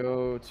 Alright, we can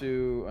go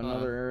to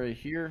another area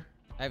here.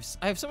 I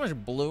have so much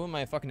blue in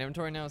my fucking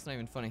inventory now, it's not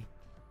even funny.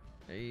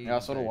 Hey, yeah,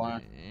 so do I.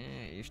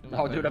 Yeah,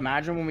 oh, dude,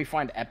 imagine when we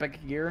find epic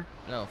gear.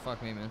 Oh,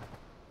 fuck me, man.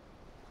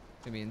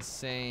 It's gonna be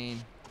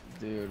insane.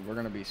 Dude, we're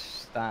gonna be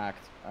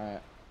stacked.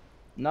 Alright.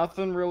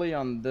 Nothing really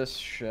on this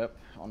ship,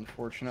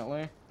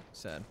 unfortunately.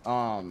 Sad.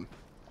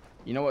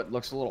 You know what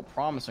looks a little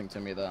promising to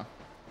me, though?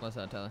 What's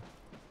that, Tyler?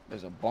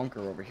 There's a bunker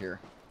over here.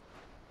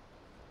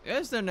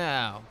 Is there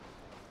now?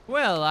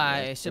 Well,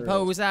 I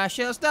suppose I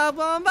shall stop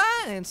on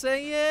by and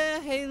say,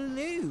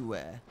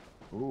 hello.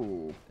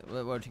 Ooh.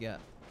 What you got?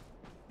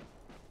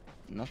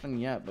 Nothing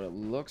yet, but it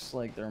looks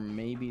like there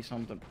may be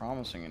something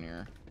promising in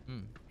here.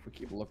 If we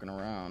keep looking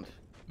around.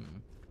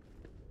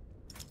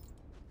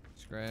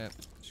 Scrap.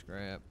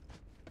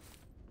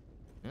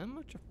 Not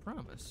much of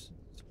promise,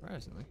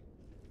 surprisingly.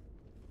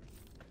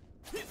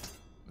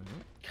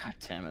 God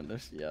damn it,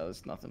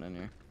 there's nothing in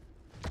here.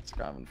 It's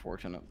kind of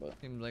unfortunate, but...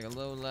 Seems like a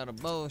low lot of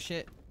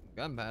bullshit.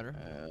 Gunpowder.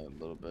 A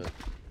little bit.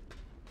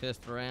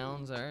 Pistol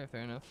rounds, alright,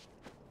 fair enough.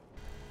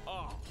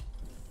 Oh,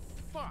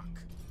 fuck.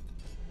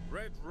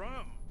 Red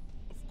rum.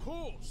 Of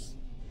course.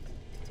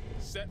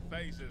 Set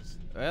phasers.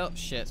 Well,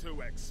 shit. To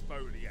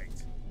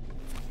exfoliate.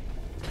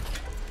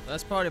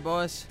 Let's party,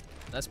 boys.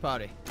 Let's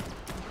party.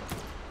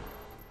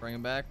 Bring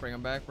him back, bring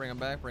him back, bring him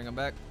back, bring him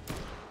back.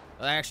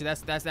 Well, actually,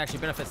 that's actually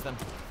benefits them.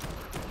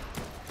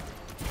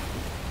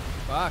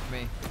 Fuck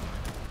me.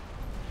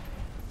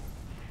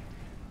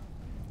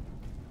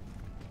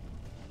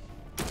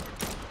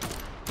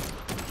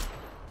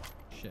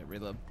 Shit,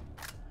 reload.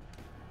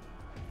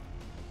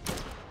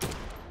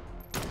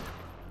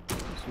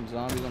 Some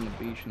zombies on the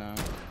beach now.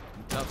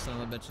 Tough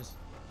son of the bitches.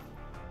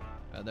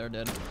 They're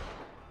dead.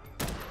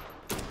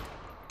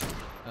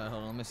 Hold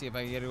on, let me see if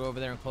I can get to go over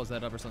there and close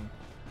that up or something.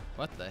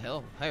 What the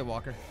hell? Hey,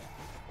 Walker.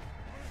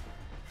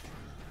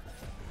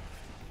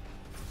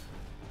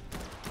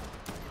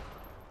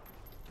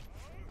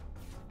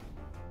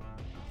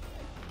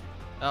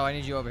 Oh, I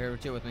need you over here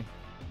too with me.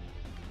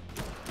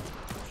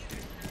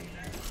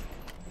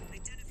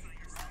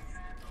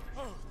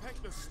 Oh,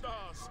 thank the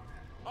stars.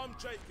 I'm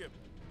Jacob.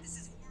 This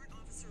is Warrant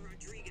Officer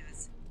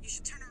Rodriguez. You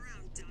should turn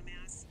around,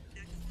 dumbass.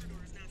 That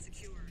corridor is not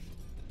secure.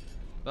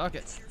 Fuck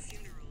it. It's your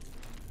funeral.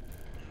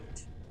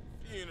 Out.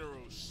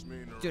 Funeral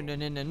schmuneral.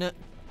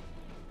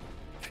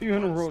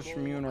 Funeral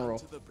schmuneral.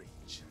 To the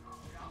beach.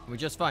 We're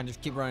just fine.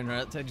 Just keep running.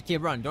 Right? Just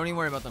keep running. Don't even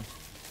worry about them.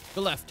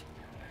 Go left.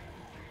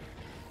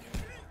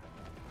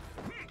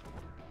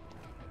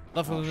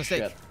 Left was a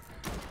mistake. Shit.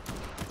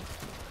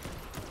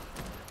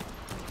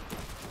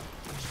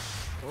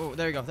 Oh,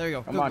 there you go. There you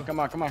go. Come on, come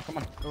on, come on, come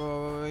on.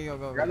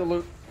 Go. Grab the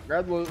loot.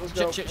 Grab the loot. Let's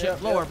go. Shit.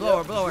 Blower.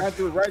 Right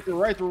through.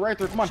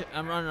 Come on. Shit,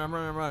 I'm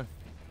running.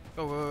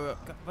 Go.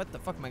 What the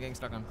fuck am I getting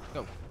stuck on?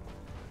 Go.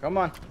 Come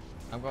on.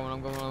 I'm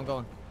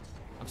going.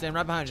 I'm staying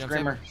right behind you.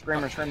 Screamer.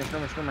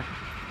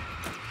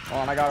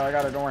 Hold on, I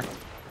got her. Don't worry.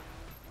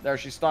 There,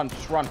 she's stunned.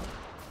 Just run.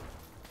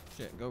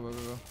 Shit, go.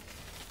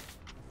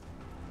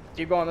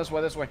 Keep going this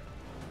way.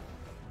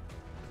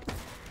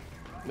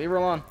 Leave her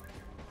alone.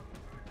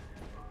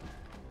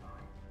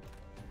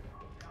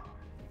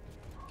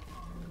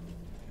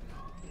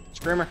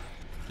 Screamer.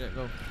 Shit,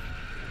 go.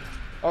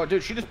 Oh,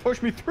 dude, she just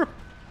pushed me through.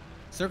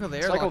 Circle the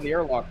airlock. Cycle the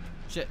airlock.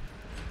 Shit.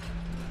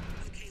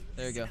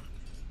 There you go. You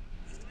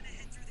want to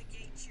head through the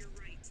gate to your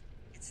right.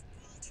 It's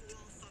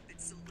wall-to-wall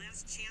Fuppets, so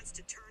last chance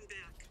to turn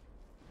back.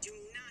 Do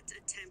not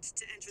attempt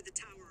to enter the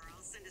tower, or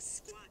I'll send a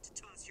squad to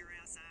toss your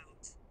ass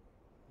out.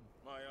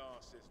 My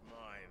ass is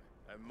mine,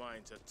 and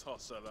mine to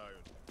toss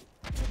alone.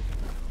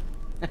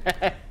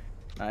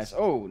 Nice.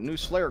 Oh, new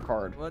Slayer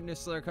card. What new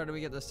Slayer card do we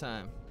get this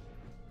time?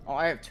 Oh,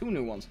 I have 2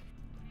 new ones.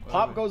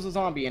 Pop goes the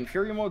zombie. In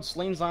Fury mode,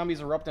 slain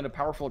zombies erupt into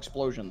powerful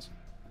explosions.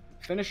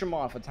 Finish them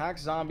off. Attack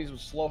zombies with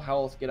slow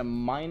health. Get a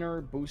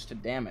minor boost to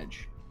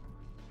damage.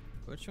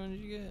 Which one did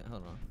you get?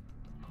 Hold on.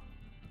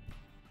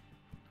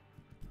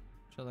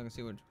 So I can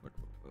see which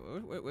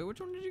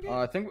one did you get?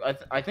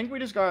 I think we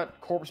just got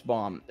Corpse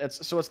Bomb. It's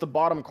the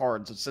bottom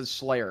cards. It says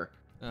Slayer.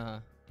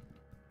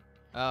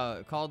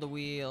 Call the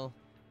wheel.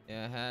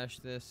 Yeah, hash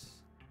this.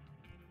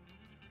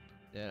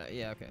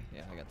 Yeah, okay.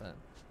 Yeah, I got that.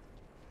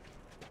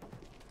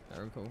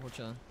 Alright, cool. We're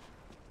chilling.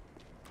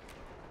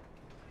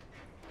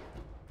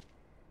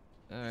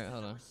 Alright,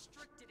 hold on.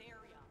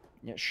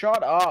 Yeah,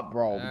 shut up,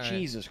 bro. Right.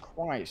 Jesus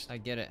Christ. I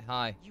get it.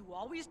 Hi. You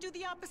always do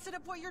the opposite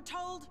of what you're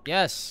told?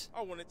 Yes.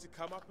 I wanted to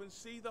come up and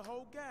see the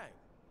whole gang.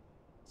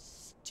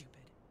 Stupid.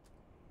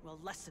 Well,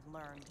 lesson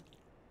learned.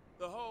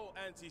 The whole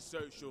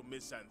antisocial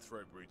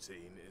misanthrope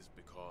routine is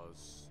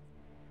because...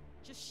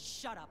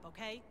 Just shut up,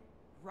 okay?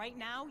 Right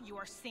now, you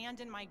are sand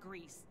in my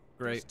grease.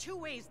 Great. There's 2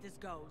 ways this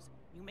goes.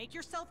 You make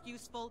yourself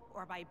useful,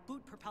 or by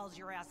boot propels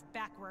your ass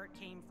back where it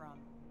came from.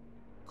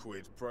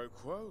 Quid pro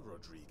quo,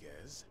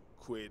 Rodriguez.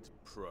 Quid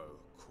pro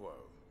quo.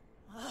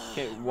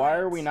 Okay, why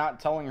are we not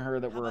telling her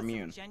that we're How about some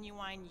immune?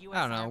 genuine US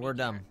I don't know. Army We're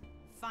dumb. gear?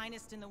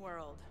 Finest in the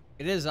world.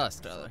 It is us,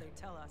 So Tyler. they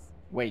tell us.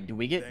 Wait, do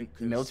we get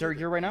military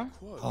gear right now?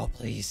 Oh,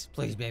 please,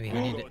 baby, I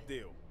need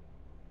it.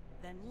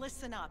 Then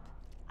listen up.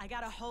 I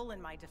got a hole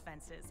in my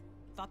defenses.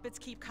 Fuppets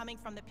keep coming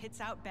from the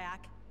pits out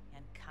back,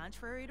 and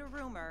contrary to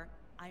rumor,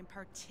 I'm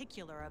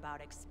particular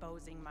about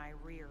exposing my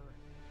rear.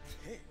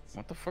 Pits?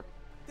 What the fuck?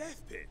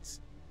 Death pits?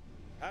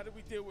 How do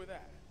we deal with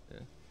that? Yeah.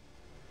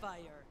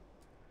 Fire.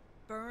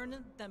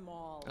 Burn them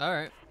all. All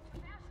right.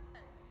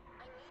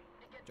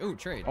 Ooh,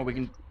 trade. Oh, we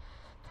can.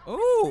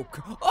 Ooh.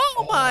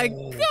 Oh my God!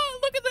 Look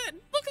at that!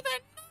 Look at that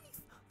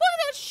knife! Look at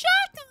that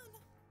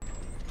shotgun!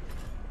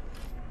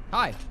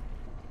 Hi.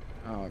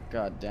 Oh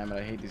God damn it!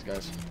 I hate these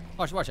guys.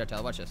 Watch out,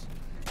 Tyler. Watch this.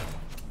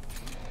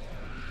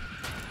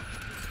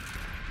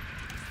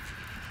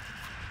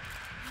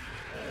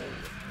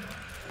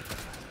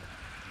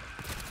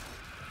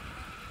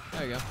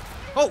 There you go.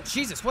 Oh,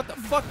 Jesus, what the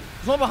fuck?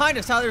 There's one behind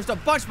us, Tyler. There's a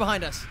bunch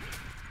behind us.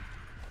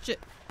 Shit.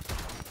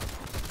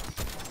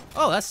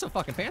 Oh, that's so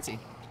fucking fancy.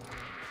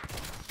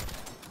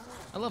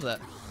 I love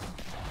that.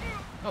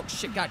 Oh,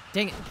 shit, God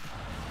dang it.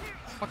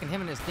 Fucking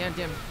him and his damn...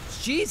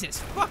 Jesus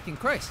fucking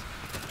Christ.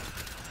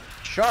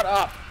 Shut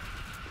up.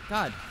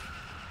 God.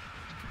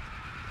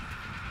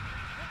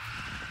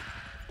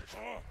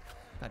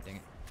 God dang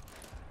it.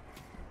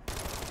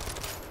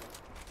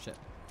 Shit.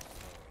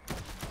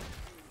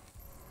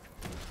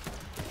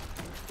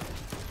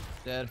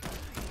 Dead.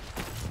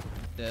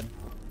 Dead.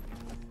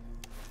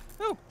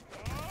 Oh!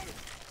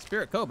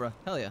 Spirit Cobra.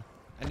 Hell yeah.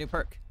 A new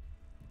perk.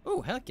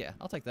 Ooh, heck yeah.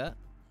 I'll take that.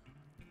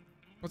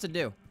 What's it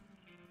do?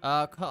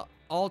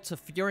 Alt to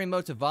Fury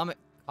mode to vomit,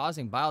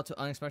 causing bile to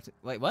unexpected.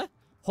 Wait, what?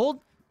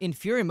 Hold in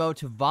Fury mode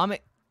to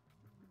vomit.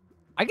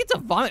 I get to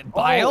vomit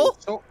bile?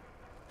 Oh,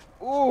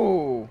 so,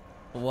 ooh.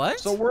 What?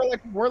 So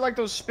we're like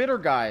those spitter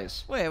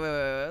guys. Wait. Did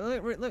I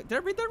read that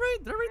right?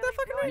 Did I read that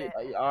fucking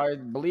right? I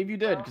believe you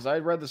did, because I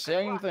read the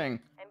same thing.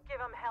 And give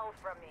him hell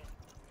from me.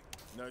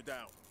 No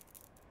doubt.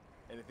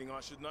 Anything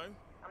I should know?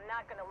 I'm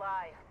not gonna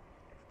lie.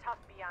 It's tough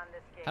beyond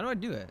this game. How do I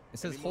do it? It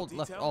says hold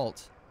left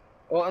alt.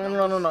 Well,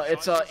 no.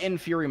 It's in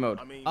Fury mode.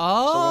 I mean,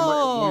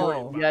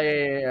 Oh! So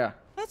yeah.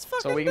 That's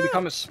fucking So we can dope.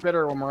 become a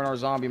spitter when we're in our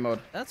zombie mode.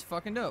 That's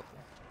fucking dope.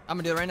 I'm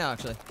gonna do it right now,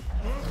 actually.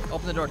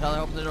 Open the door, Tyler.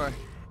 Open the door.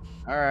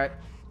 All right.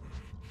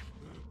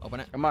 Open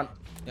it. Come on.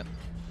 Yep.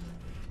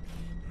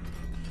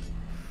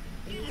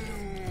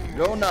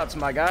 Go nuts,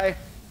 my guy.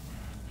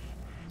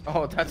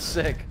 Oh, that's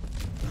sick.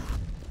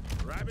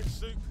 rabbit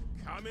soup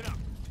coming up.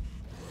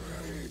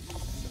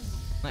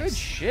 Good Nice.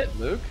 shit,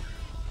 Luke.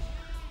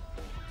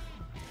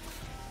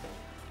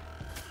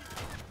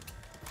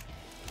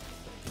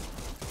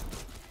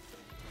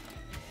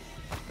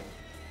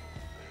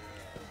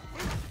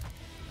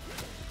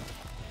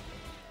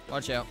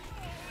 Watch out.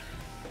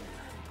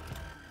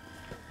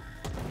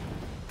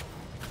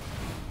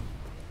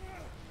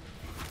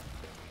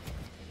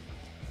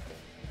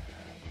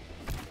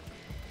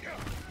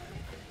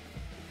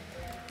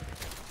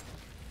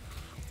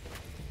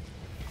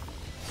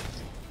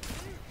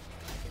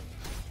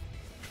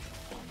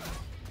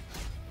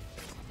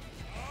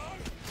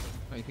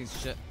 Oh, you piece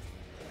of shit.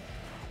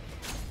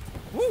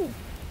 Woo!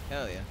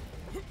 Hell yeah.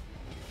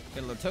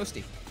 Get a little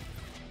toasty.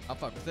 I'll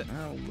fuck with it.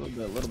 Oh,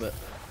 a little bit.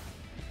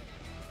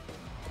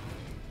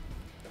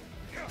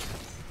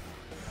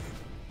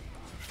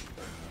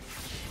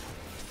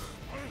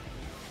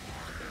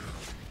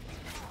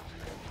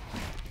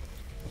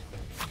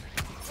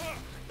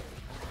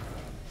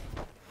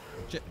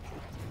 Shit.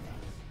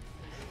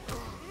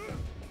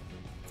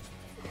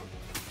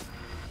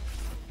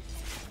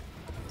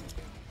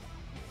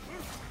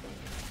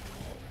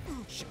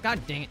 Shit.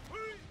 God dang it.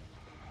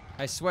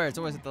 I swear, it's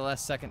always at the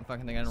last second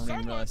fucking thing I don't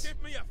even realize.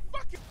 Give me a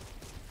fucking...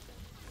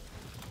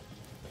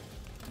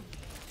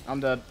 I'm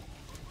dead.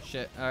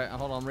 Shit. Alright,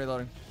 hold on, I'm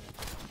reloading.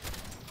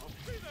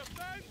 I've been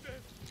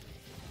abandoned.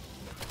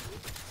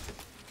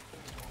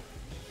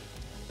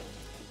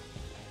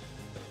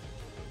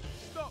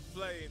 Stop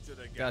playing to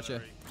the Gotcha.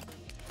 gallery.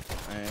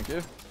 Thank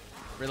you.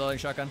 Reloading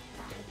shotgun.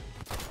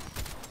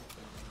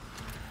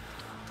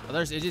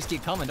 Oh, they just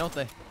keep coming, don't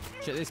they?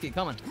 Shit, they just keep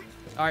coming.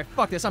 Alright,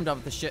 fuck this, I'm done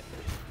with this shit.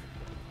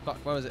 Fuck,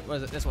 what was it? What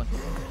is it? This one.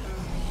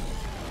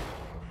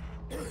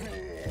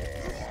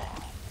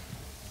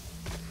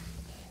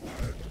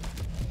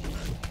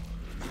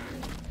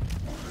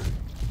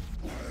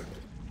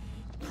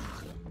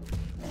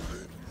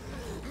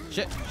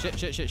 Shit.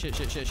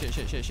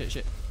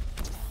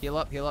 Heal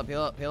up.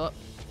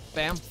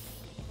 Bam.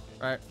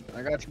 Alright,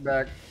 I got your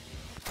back.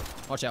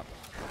 watch out.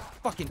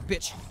 Fucking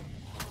bitch.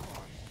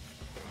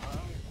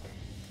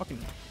 Fucking.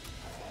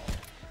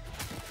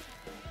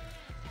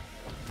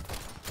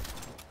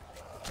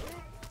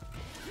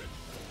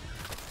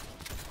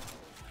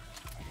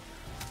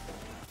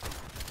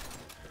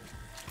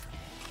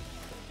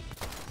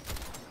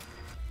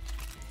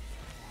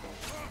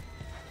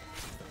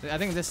 I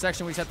think in this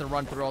section we just have to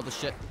run through all the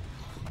shit.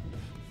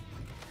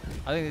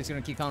 I think it's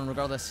gonna keep coming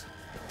regardless.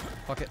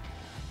 Fuck it.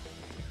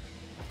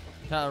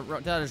 Tyler,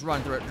 just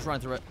run through it. Just run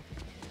through it.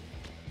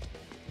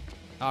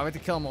 Oh, we have to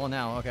kill them all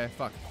now. Okay,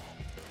 fuck.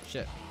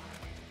 Shit.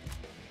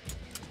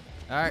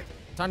 Alright.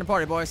 Time to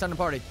party, boys. Time to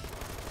party.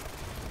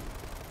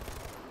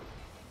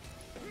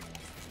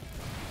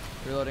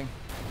 Reloading.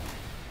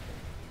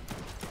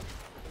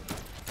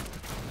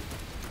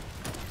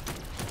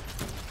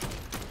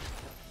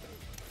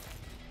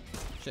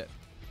 Shit.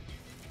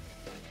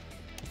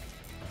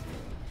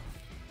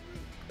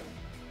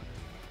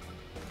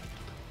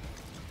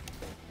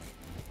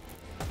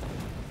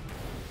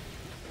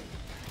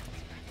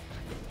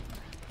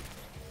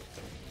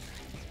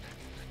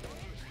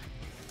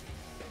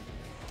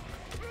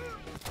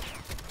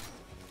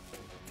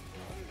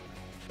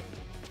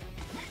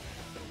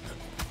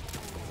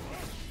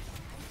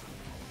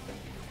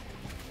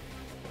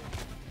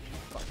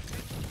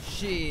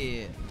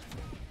 Shit.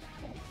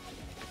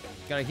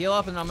 Gotta heal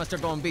up and I'm gonna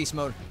start going beast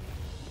mode.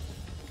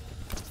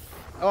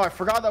 Oh, I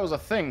forgot that was a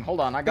thing. Hold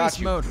on, I got Beast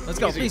you. mode. Let's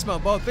go. Easy. Beast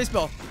mode. Both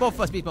of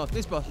us beast mode.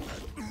 Beast mode.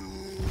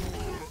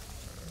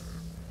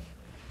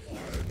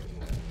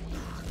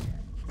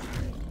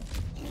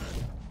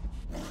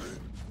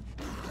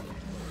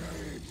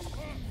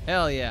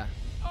 Hell yeah.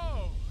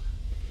 Oh,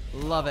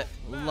 Love it.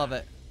 Love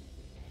it.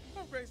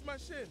 I raised my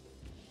shin.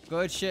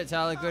 Good shit,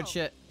 Tyler. Good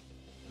shit.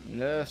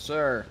 Yes,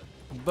 sir.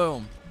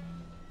 Boom.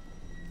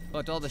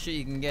 Collect all the shit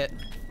you can get.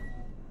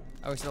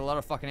 I wasted a lot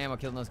of fucking ammo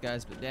killing those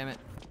guys, but damn it.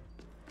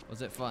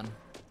 Was it fun?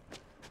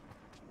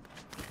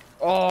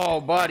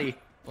 Oh, buddy.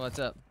 What's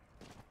up?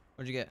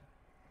 What'd you get?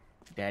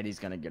 Daddy's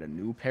gonna get a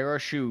new pair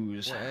of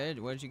shoes.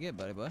 What'd you get,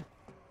 buddy boy?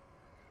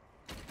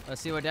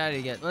 Let's see what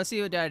Daddy gets. Let's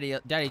see what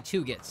Daddy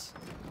 2 gets.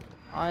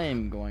 I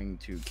am going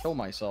to kill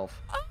myself.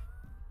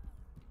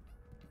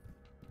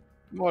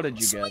 What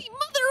did you get? Sweet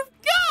mother of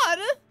God!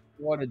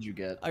 What did you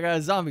get? I got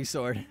a zombie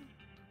sword.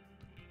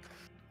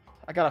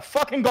 I got a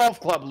fucking golf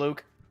club,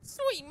 Luke.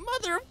 Sweet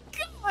mother of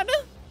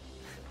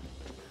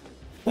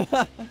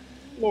God!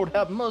 Lord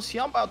have mercy,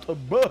 I'm about to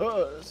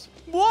buzz.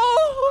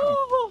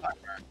 Whoa!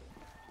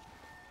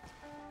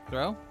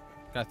 Throw?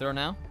 Can I throw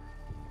now?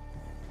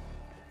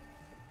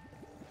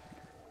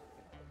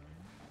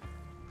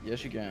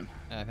 Yes, you can.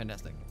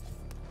 Fantastic.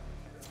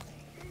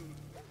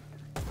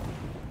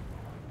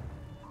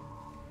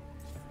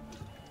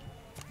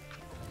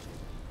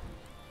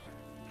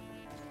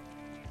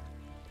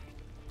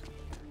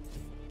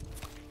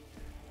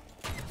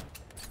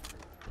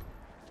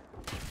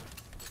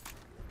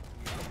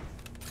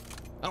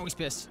 Oh, he's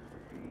pissed.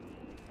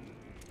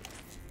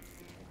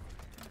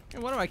 Hey,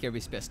 why do I care if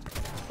he's pissed?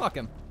 Fuck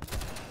him.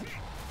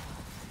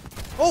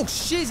 Oh,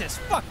 Jesus!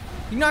 Fuck!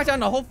 He knocked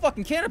down the whole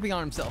fucking canopy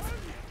on himself.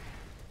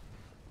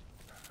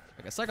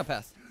 Like a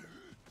psychopath.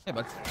 Hey,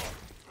 bud.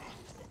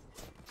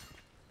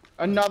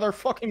 Another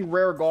fucking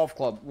rare golf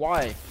club.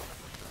 Why?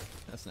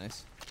 That's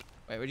nice.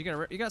 Wait, what you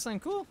gonna? You got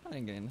something cool? I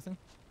didn't get anything.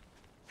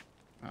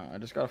 I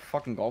just got a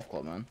fucking golf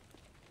club, man.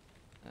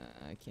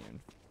 I can't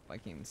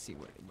even see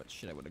what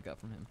shit I would have got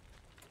from him.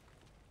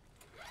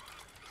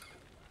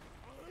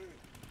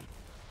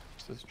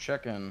 Just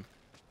check in.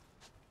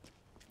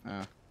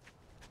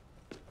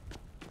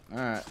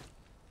 Alright.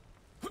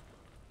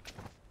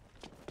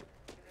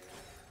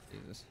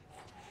 Jesus.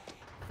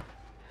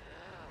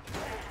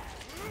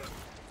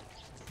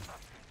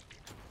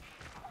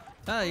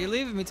 Tyler, you're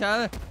leaving me,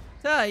 Tyler.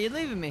 Tyler, you're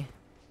leaving me.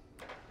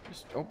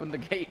 Just open the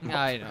gate.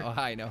 I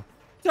know.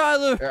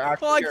 Tyler!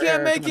 Oh, I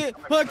can't make it!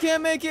 I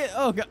can't make it!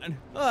 Oh, God.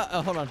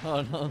 Oh, hold on.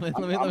 Let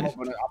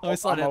me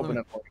slide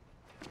it.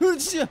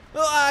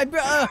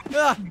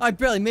 I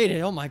barely made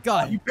it. Oh, my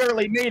God. You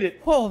barely made it.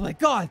 Oh, my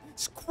God.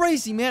 It's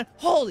crazy, man.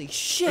 Holy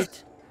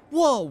shit.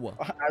 Whoa.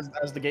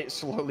 As the gate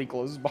slowly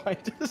closes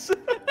behind us.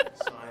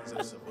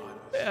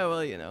 Yeah,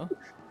 well, you know.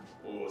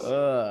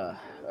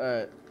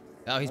 Alright.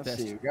 Oh, he's pissed.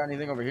 See, got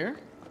anything over here?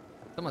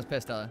 Someone's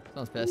pissed, Tyler.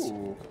 Someone's pissed.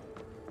 Ooh.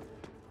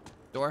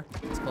 Door.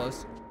 It's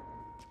closed.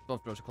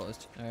 Both doors are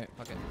closed. Alright,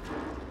 fuck it.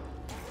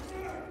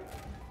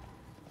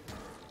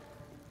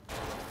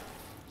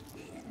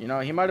 You know,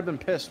 he might have been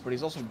pissed, but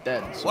he's also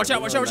dead. So Watch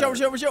out! Fire!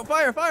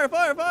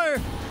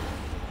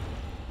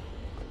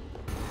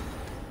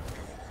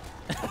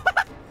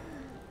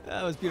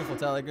 That was beautiful,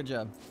 Tyler. Good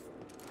job.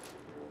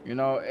 You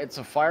know, it's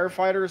a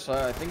firefighter, so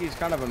I think he's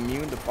kind of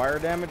immune to fire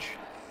damage.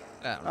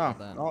 I don't know about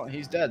that. Well,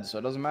 he's dead, so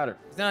it doesn't matter.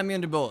 He's not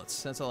immune to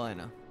bullets. That's all I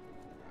know.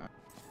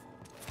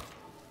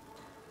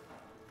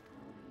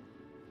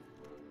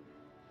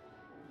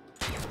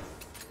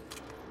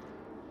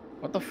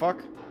 What the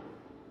fuck?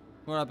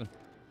 What happened?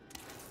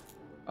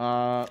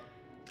 I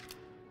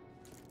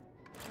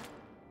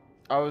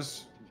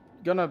was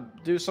gonna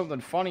do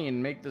something funny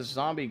and make this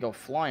zombie go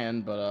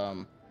flying,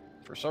 but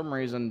for some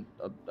reason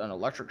an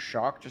electric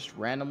shock just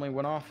randomly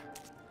went off.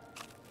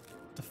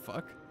 What the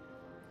fuck?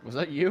 Was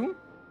that you?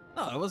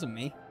 No, it wasn't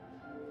me.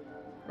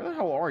 Where the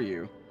hell are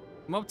you?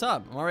 I'm up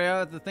top. I'm already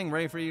out at the thing,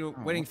 ready for you,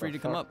 waiting for you to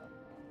come up.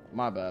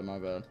 My bad.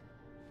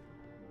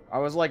 I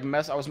was like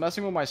I was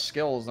messing with my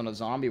skills, and a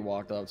zombie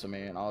walked up to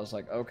me, and I was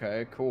like,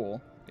 okay, cool.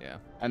 Yeah.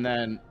 And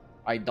then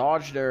I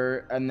dodged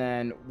her, and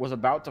then was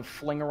about to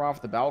fling her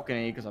off the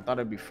balcony because I thought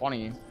it'd be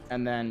funny,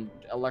 and then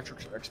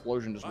electric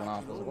explosion just went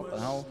off. I was like, what the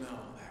hell?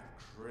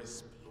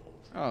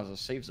 Oh, it was a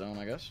safe zone,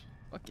 I guess.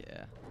 Fuck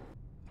yeah.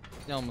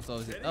 You almost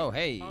always. Oh,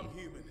 hey. I'm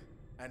human,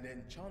 an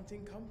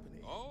enchanting company.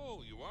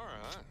 Oh, you are,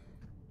 huh?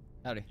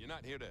 Howdy. You're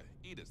not here to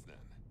eat us then.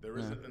 There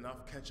isn't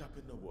enough ketchup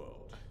in the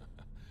world.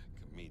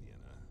 Comedian,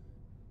 huh?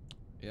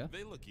 Yeah.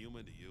 They look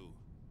human to you.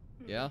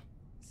 Yeah.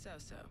 So.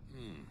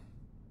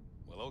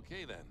 Well,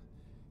 okay then.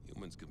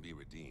 Humans can be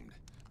redeemed.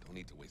 Don't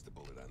need to waste a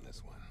bullet on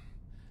this one.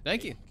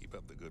 Thank you. Keep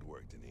up the good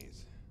work,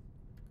 Denise.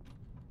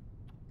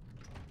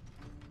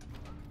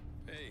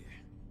 Hey,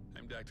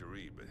 I'm Dr.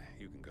 Reed, but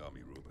you can call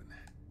me Ruben.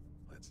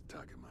 Let's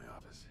talk in my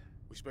office.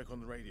 We spoke on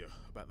the radio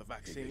about the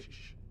vaccine. Hey,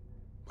 shh.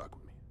 Walk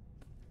with me.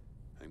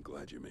 I'm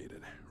glad you made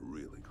it.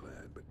 Really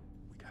glad, but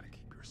we gotta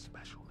keep your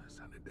specialness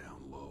on the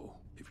down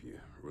low. If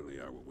you really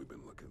are what we've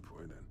been looking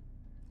for, then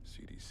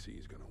CDC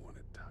is gonna want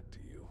to talk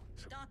to you.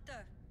 So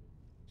Doctor,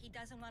 he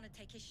doesn't want to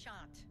take his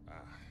shot.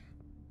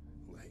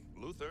 Hey,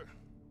 Luther.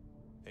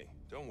 Hey,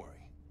 don't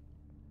worry.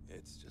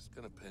 It's just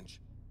gonna pinch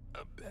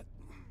a bit.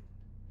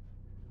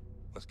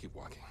 Let's keep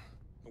walking.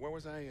 Where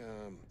was I?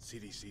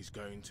 CDC's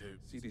going to...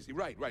 CDC,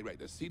 right.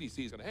 The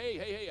CDC's gonna...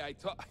 Hey, I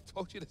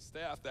told you to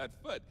stay off that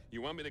foot.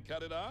 You want me to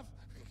cut it off?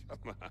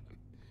 Come on.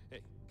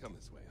 Hey, come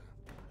this way,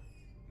 huh?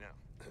 Now.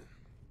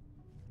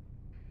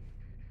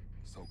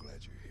 So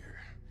glad you're here.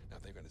 Now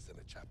they're gonna send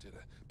a chapter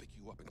to pick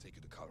you up and take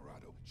you to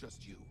Colorado.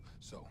 Just you.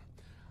 So,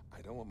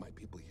 I don't want my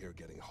people here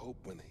getting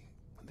hope when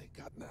they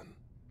got none.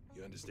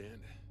 You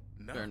understand?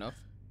 No. Fair enough.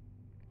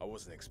 I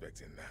wasn't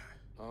expecting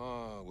that.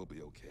 Oh, we'll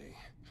be okay.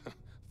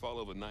 Fall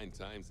over 9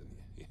 times and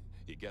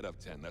you get up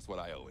 10. That's what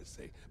I always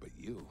say. But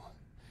you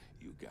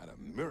got a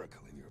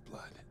miracle in your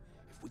blood.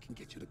 If we can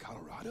get you to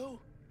Colorado,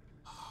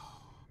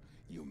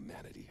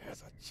 humanity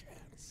has a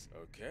chance.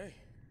 Okay.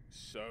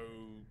 So,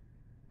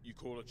 you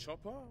call a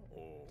chopper,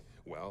 or?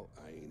 Well,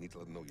 I need to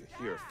let them know you're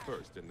here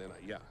first, and then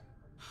yeah.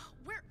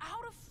 We're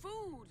out of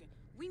food.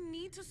 We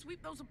need to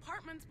sweep those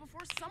apartments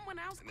before someone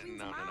else cleans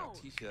them out.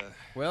 Tisha.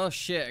 Well,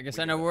 shit. I guess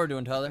I know what we're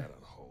doing, Tyler. That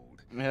on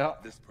hold. Yeah.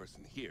 This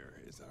person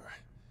here is our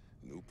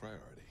new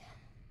priority.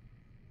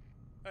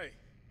 Hey,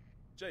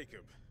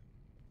 Jacob.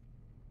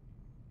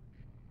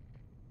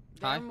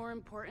 They're more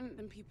important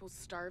than people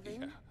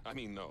starving? Yeah, I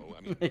mean, no,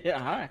 I mean... Yeah,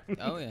 hi.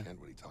 Oh, yeah. Can't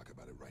really talk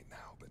about it right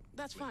now, but...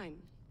 That's fine.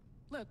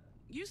 Look,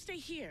 you stay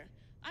here.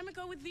 I'm gonna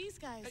go with these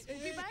guys. We'll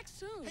be back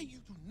soon. Hey, you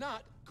do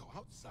not go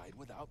outside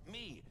without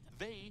me.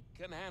 They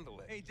can handle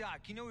it. Hey,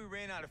 Doc, you know we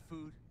ran out of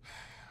food.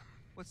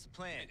 What's the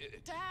plan?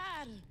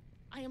 Dad,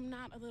 I am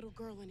not a little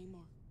girl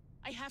anymore.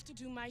 I have to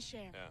do my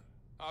share. Yeah,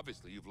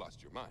 obviously you've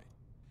lost your mind.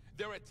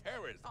 There are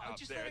terrorists out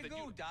just there let her that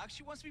go, you... Doc.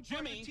 She wants to be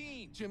part of the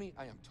team. Jimmy,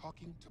 I am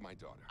talking to my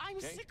daughter. I'm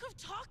okay? sick of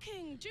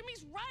talking.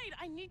 Jimmy's right.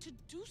 I need to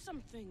do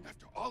something.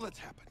 After all that's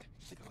happened,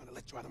 you think I'm gonna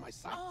let you out of my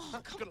sight? Oh,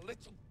 huh? I'm gonna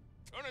let you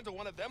turn into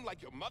one of them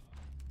like your mother?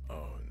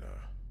 Oh, no.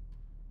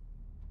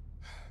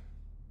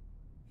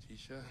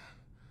 Tisha,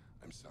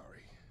 I'm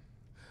sorry,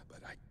 but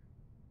I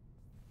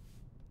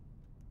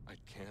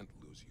can't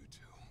lose you two.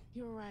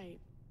 You're right,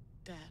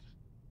 Dad.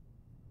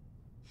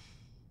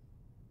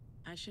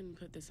 I shouldn't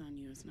put this on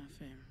you. It's not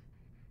fair.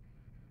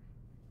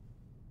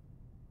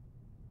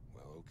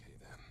 Well, okay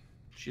then.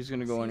 She's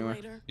gonna go See you anywhere.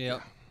 later.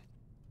 Yep.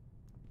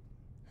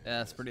 Yeah,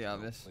 that's pretty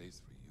obvious.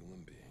 Place for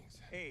human beings.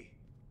 Hey,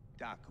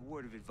 Doc, a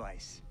word of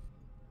advice.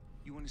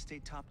 You want to stay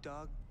top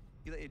dog?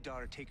 You let your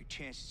daughter take her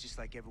chances just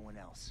like everyone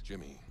else.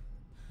 Jimmy,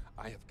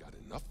 I have got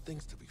enough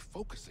things to be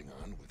focusing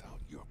on without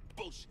your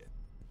bullshit.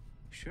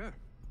 Sure.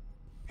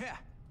 Yeah.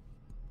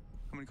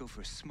 I'm gonna go for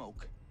a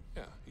smoke.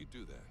 Yeah, you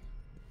do that.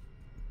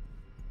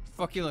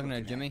 Fuck you looking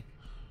at, Jimmy.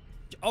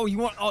 Oh, you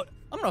want? Oh,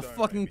 I'm gonna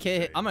fucking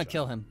kill. I'm gonna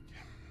kill him.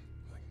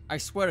 I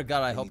swear to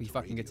God, I hope he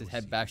fucking gets his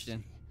head bashed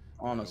in.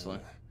 Honestly.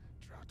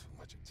 Draw too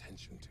much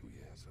attention to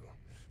you, so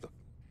look,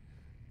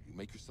 you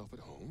make yourself at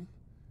home,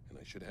 and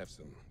I should have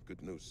some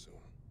good news soon.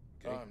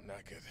 Okay? I'm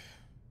knackered.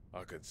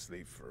 I could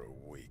sleep for a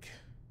week.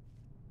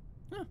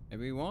 Huh,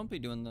 maybe we won't be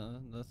doing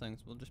the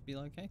things. We'll just be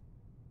like, hey,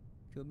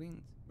 cool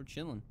beans. We're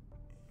chilling.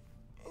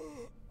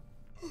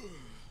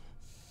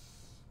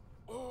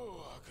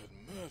 Oh, I could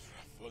murder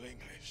a full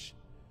English.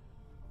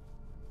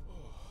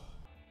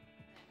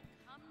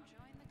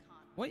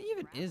 What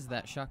even is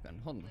that shotgun?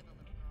 Hold on.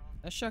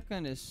 That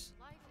shotgun is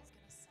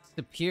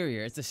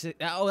superior. It's a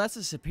oh, that's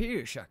a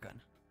superior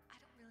shotgun. I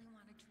don't really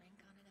want to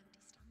drink on an empty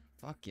stomach.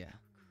 Fuck yeah.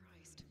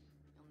 Christ,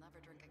 you'll never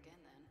drink again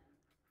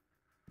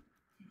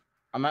then.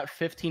 I'm at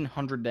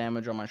 1,500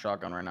 damage on my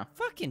shotgun right now.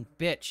 Fucking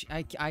bitch.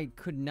 I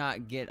could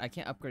not get. I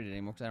can't upgrade it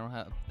anymore because I don't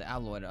have the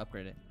alloy to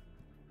upgrade it.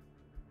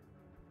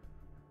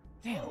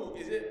 Damn. Oh,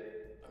 is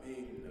it?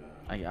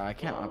 I mean, I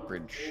can't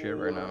upgrade shit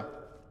right now.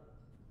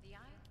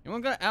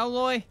 Anyone got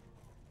alloy?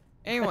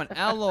 Anyone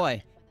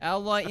alloy?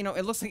 Alloy? You know,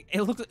 it looks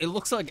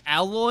like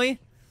alloy.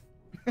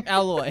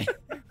 Alloy.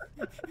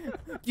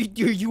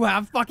 you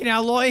have fucking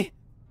alloy?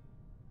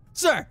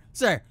 Sir,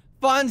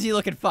 Fonzie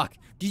looking fuck.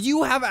 Do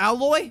you have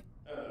alloy?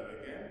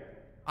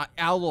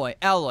 Alloy.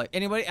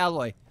 Anybody?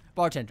 Alloy.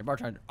 Bartender.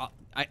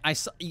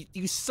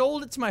 You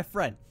sold it to my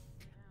friend.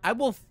 I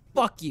will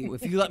fuck you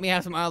if you let me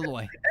have some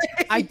alloy.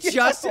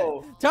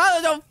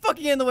 Tyler, don't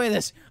fucking get in the way of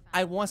this.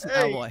 I want some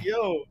alloy.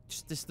 Yo.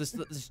 Just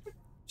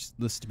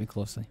listen to me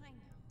closely.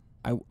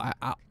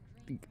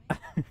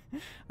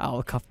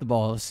 I'll cuff the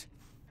balls.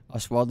 I'll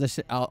swallow this.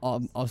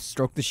 I'll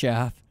stroke the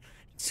shaft.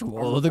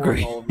 Swallow the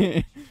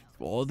gravy.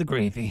 Swallow the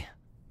gravy.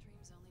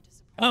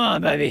 Come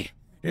on, baby.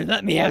 Just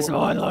let me have some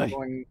alloy.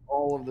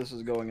 All of this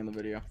is going in the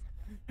video.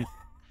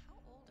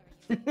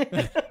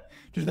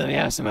 Just let me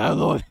have some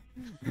alloy.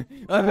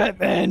 I'm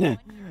Batman.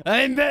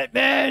 I'm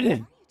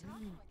Batman.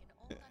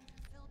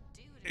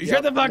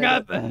 Shut the fuck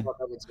up.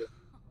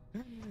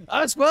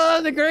 I'll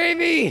swallow the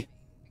gravy.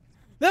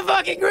 The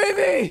fucking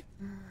gravy.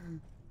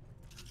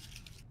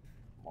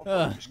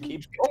 Just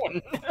keeps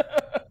going.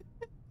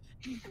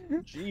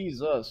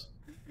 Jesus.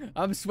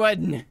 I'm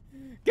sweating.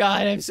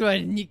 God, I'm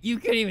sweating. You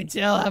can't even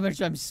tell how much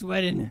I'm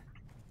sweating.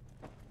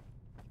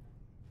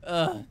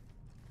 Alright,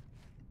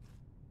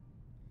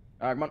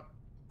 come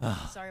on.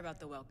 Sorry about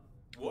the welcome.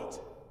 what?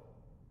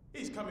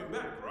 He's coming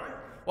back, right?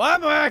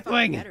 What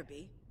working? Better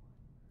be.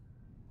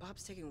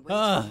 Bob's taking way too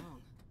long.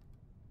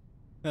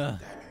 Damn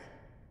it.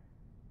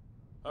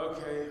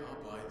 Okay,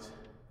 I'll bite.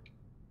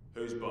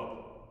 Who's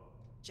Bob?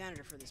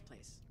 Janitor for this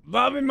place.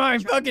 Bob in my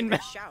fucking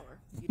shower.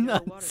 You know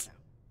the water's out.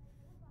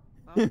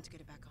 Bob wants to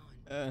get it back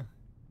on.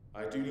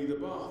 I do need a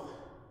bath.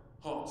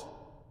 Hot.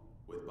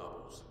 With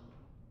bubbles.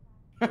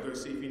 I'll go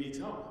see if he needs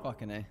help.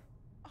 Fucking A.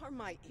 Are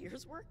my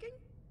ears working?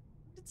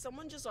 Did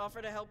someone just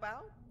offer to help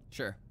out?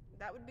 Sure.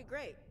 That would be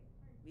great.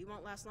 we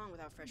won't last long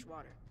without fresh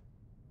water.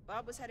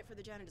 Bob was headed for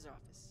the janitor's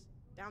office,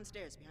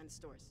 downstairs behind the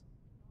stores.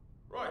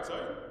 Right,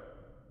 so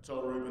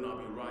tell Ruben I'll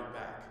be right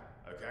back,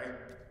 okay?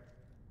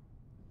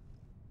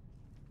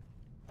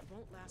 We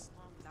won't last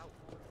long without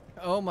water.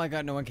 Oh my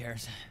god, no one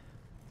cares.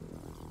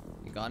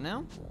 You gone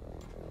now?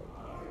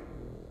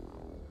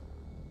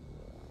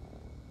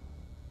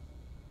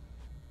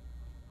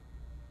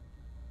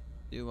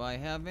 Do I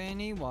have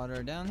any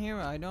water down here?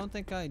 I don't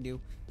think I do.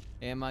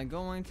 Am I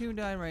going to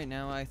die right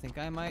now? I think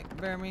I might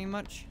very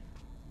much.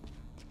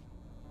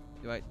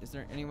 Is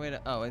there any way to,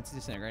 oh, it's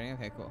disintegrating.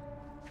 Okay, cool.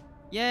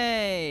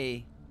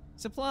 Yay!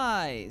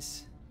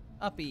 Supplies!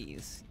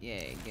 Uppies.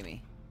 Yay,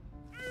 gimme.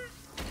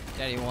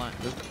 Daddy want.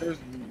 There's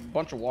a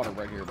bunch of water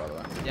right here, by the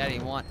way. Daddy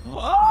want.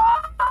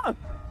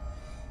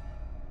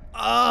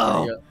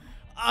 Oh!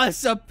 A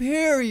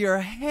superior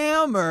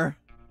hammer!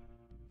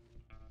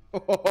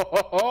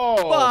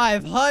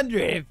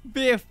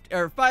 550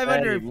 or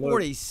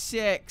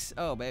 546.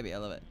 Oh baby, I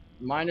love it.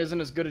 Mine isn't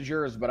as good as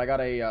yours, but I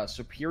got a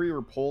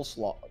superior pole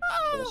saw.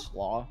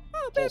 Oh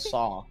baby.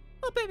 Oh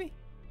baby.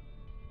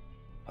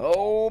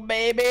 Oh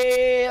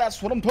baby,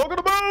 that's what I'm talking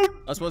about.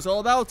 That's what it's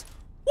all about.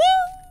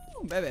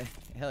 Woo, baby.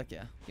 Heck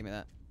yeah, give me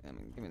that.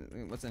 Give me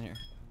what's in here.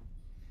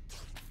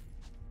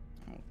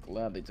 I'll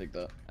gladly take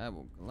that. I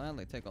will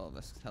gladly take all of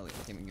this. Hell yeah,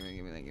 give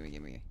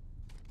me.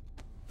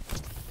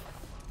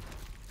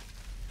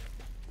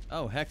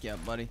 Oh, heck yeah,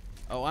 buddy.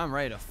 Oh, I'm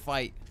ready to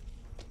fight.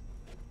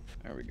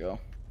 There we go.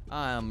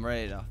 I'm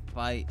ready to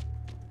fight.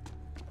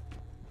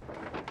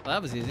 Well,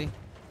 that was easy.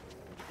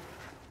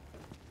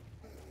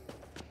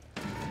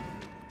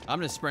 I'm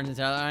just sprinting,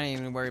 Tyler. I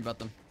ain't even worry about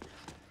them.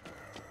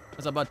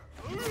 What's up, bud?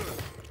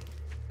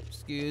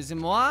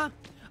 Excuse-moi.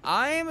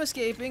 I am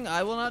escaping.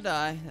 I will not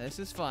die. This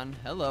is fun.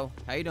 Hello.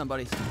 How you doing,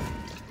 buddies?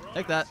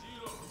 Take that.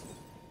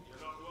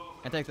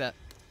 And take that.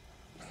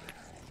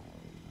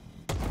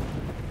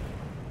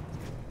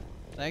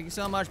 Thank you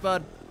so much,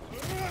 bud.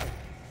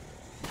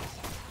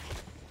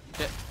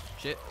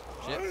 Shit.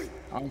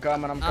 I'm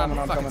coming. I'm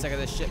fucking sick of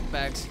this shit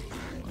bags.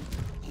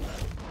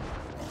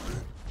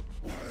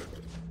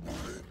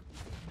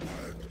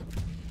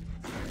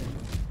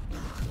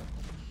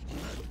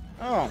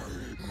 Oh,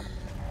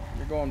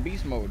 you're going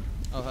beast mode.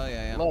 Oh hell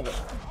yeah, yeah. Love it.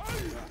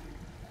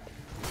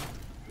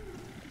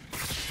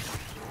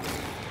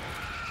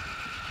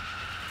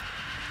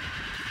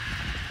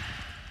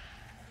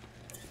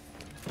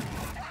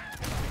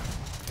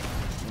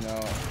 You know,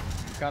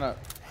 you kind of.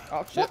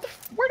 Oh shit!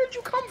 Where did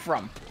you come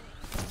from?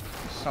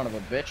 Son of a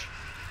bitch.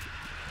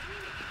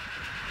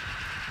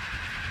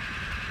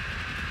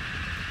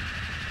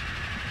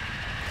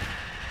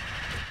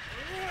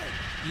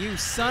 You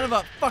son of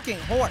a fucking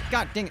whore!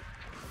 God dang it!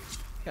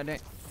 God dang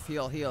it!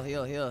 Heal. God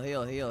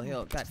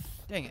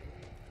dang it!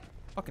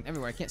 Fucking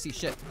everywhere. I can't see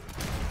shit.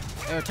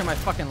 If I turn my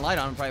fucking light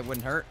on, it probably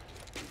wouldn't hurt.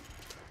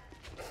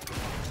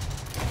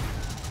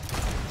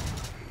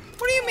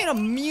 What do you mean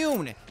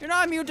immune? You're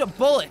not immune to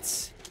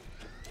bullets.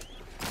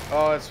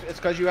 Oh, it's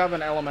because you have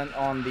an element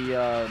on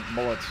the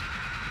bullets.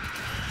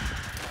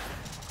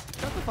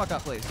 Shut the fuck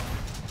up, please.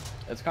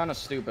 It's kind of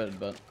stupid,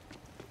 but.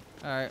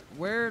 All right,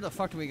 where the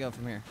fuck do we go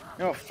from here?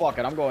 You know, fuck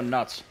it. I'm going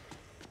nuts.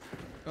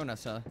 Go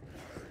nuts, Tyler.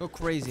 Go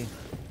crazy.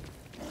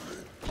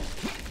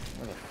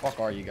 Where the fuck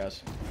are you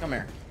guys? Come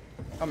here.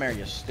 Come here,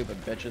 you stupid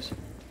bitches.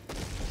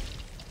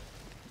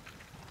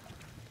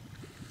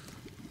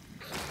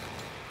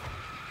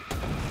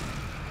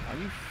 Are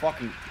you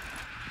fucking...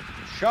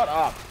 Shut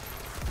up.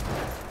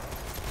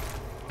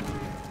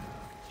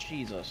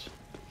 Jesus.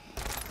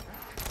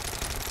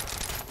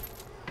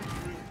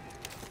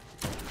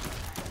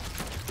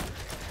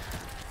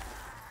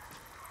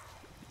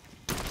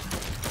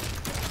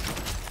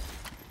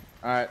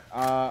 Alright,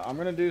 I'm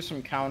gonna do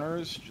some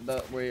counters,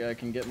 that way I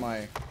can get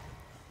my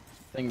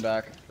thing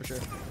back. For sure.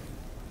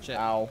 Shit.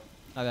 Ow.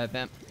 My bad,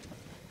 Pimp.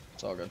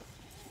 It's all good.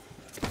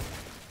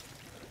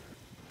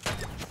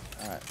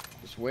 Alright,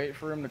 just wait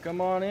for him to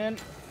come on in.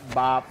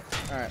 Bop.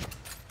 Alright.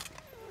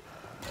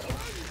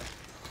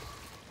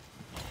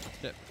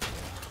 Shit.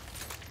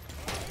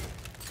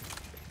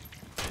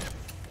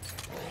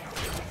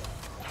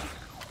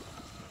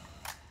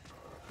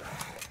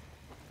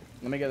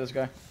 Let me get this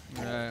guy.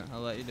 Alright,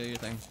 I'll let you do your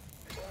thing.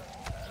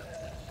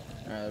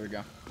 Alright, there we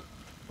go.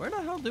 Where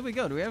the hell did we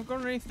go? Do we have gone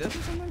underneath this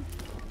or something?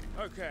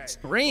 Okay.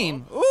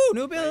 Scream! Ooh,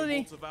 new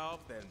ability! Valve,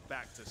 then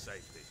back to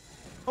safety.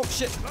 Oh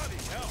shit! Bloody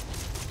hell.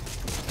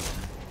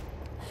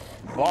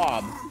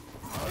 Bob.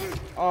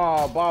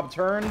 Oh, Bob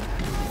turned.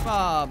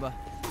 Bob.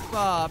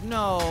 Bob,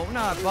 no,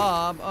 not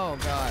Bob. Oh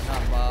god,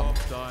 not Bob.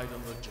 Bob died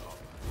on the job.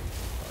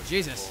 Oh,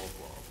 Jesus.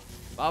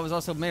 Bob was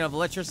also made of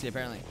electricity,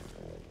 apparently.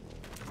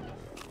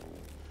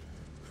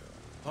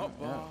 Hot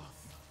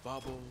bath,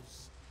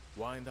 bubbles,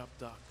 wind-up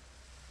duck,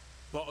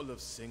 bottle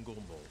of single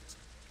malt.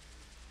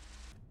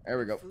 There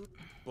we go.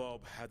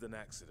 Bob had an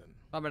accident.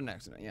 Bob had an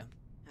accident, yeah.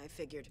 I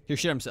figured. He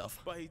shit himself.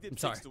 But he did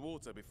fix the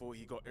water before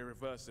he got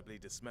irreversibly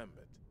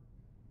dismembered.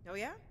 Oh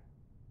yeah?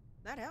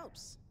 That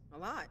helps. A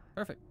lot.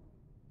 Perfect.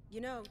 You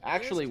know,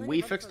 Actually, there's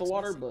we plenty of fixed the other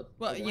water, folks missing.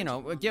 but Well, you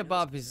know, give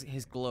Bob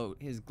his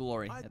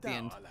glory I at the doubt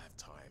end. I'll have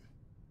time.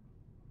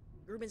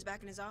 Ruben's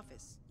back in his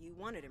office. You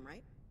wanted him,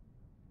 right?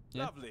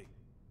 Yeah. Lovely.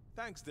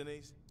 Thanks,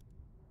 Denise.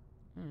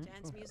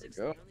 Dance music's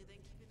There the you only thing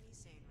keeping me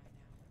sane right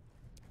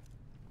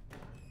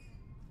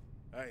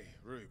now. Hey,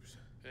 Rubes.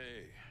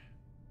 Hey,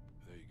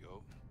 there you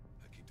go.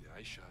 Now keep the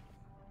eyes shut.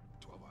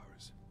 12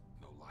 hours,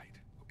 no light,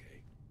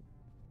 okay?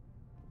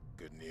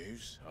 Good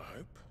news, I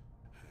hope.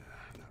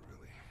 Not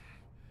really.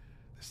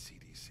 The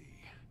CDC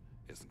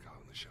isn't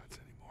calling the shots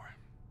anymore.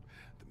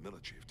 The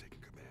military have taken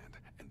command,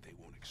 and they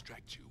won't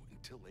extract you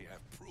until they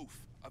have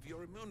proof of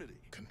your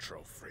immunity.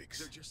 Control freaks.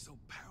 They're just so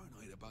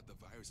paranoid about the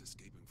virus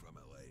escaping from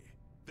LA.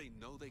 They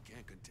know they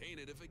can't contain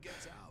it if it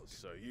gets out.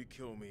 So you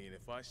kill me, and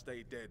if I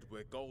stay dead,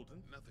 we're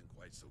golden? Nothing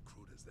quite so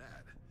crude as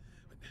that.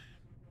 But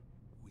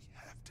we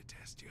have to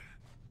test you.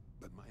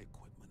 But my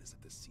equipment is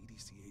at the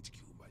CDC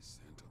HQ by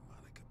Santa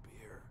Monica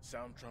Pier.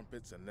 Sound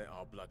trumpets and let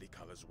our bloody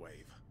colors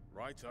wave.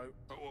 Righto.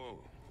 Oh,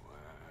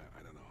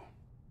 I don't know.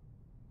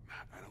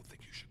 I don't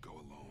think you should go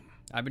alone.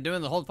 I've been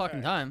doing the whole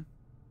fucking time.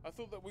 I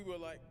thought that we were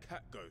like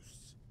cat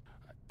ghosts.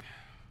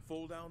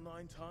 Fall down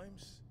 9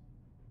 times?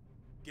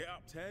 Get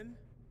up 10?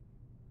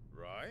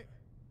 Right?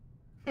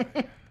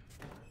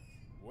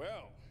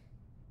 Well,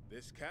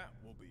 this cat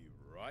will be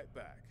right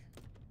back.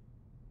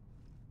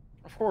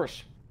 Of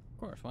course. Of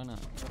course, why not?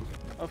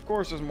 Of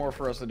course, there's more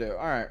for us to do.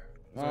 All right.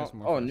 Well,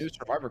 oh, a new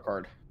survivor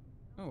card.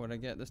 Oh, what did I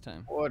get this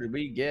time? What did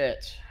we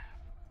get?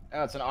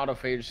 Oh, it's an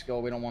autophage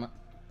skill. We don't want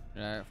it.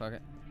 Alright, fuck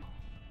it.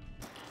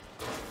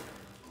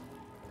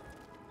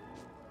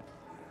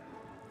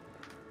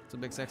 It's a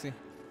big sexy.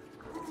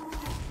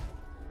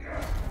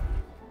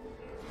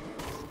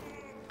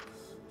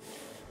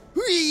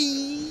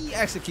 Whee!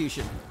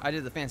 Execution. I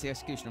did the fancy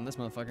execution on this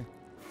motherfucker.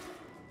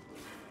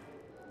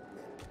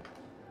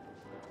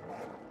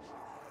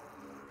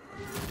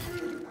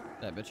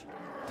 That bitch.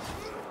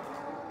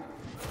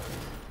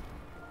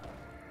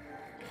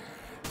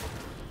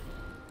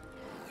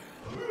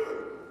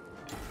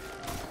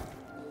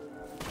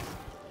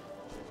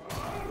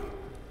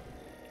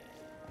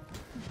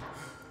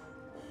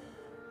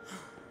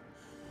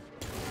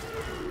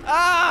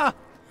 Ah!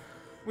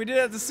 We did it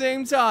at the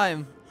same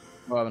time.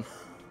 What happened?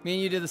 Me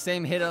and you did the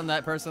same hit on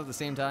that person at the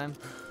same time.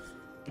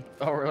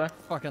 Oh, really?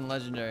 Fucking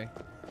legendary.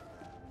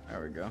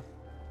 There we go.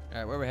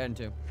 Alright, where are we heading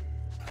to?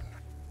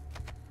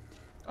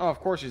 Oh, of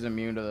course he's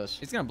immune to this.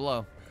 He's gonna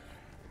blow.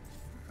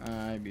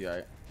 I'd be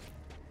alright.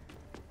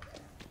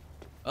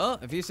 Oh,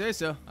 if you say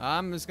so.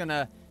 I'm just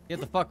gonna get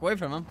the fuck away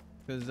from him.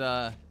 Because,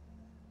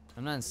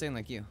 I'm not insane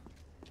like you.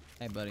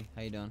 Hey, buddy.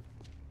 How you doing?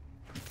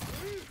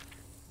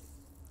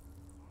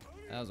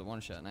 That was a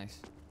one-shot.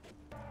 Nice.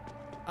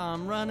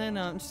 I'm running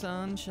on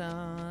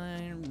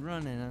sunshine.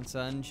 Running on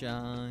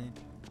sunshine.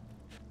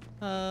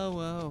 Oh,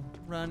 whoa.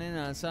 Running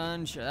on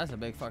sunshine. That's a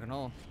big fucking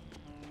hole.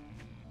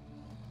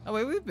 Oh,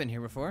 wait. We've been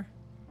here before.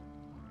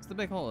 It's the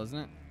big hole, isn't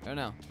it? Oh,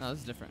 no. No, this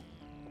is different.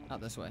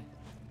 Not this way.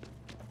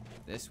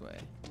 This way.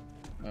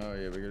 Oh,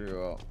 yeah. We gotta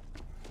go out.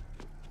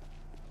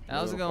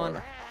 How's it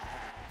going?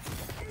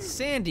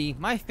 Sandy,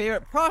 my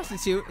favorite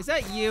prostitute. Is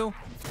that you?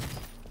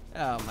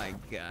 Oh my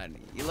god.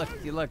 You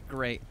look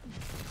great.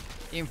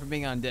 Even for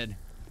being undead.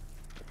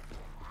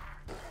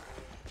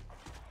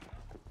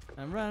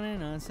 I'm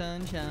running on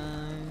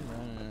sunshine.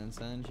 Running on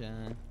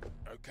sunshine.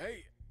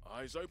 Okay,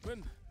 eyes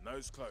open,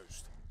 nose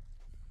closed.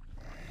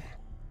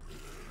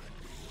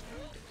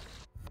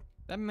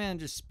 That man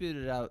just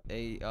spitted out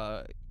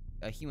a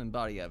human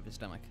body out of his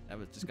stomach. That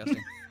was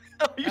disgusting.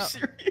 Are you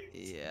serious?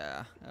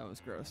 Yeah, that was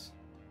gross.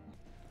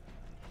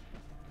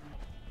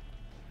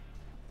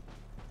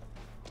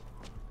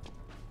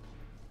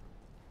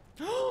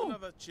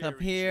 Up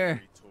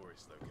here.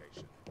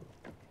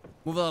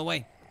 Move out of the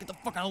way. Get the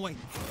fuck out of the way.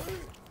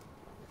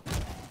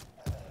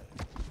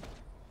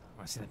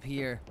 I see up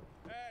here.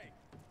 Hey,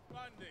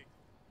 Bundy,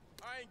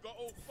 I ain't got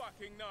all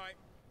fucking night.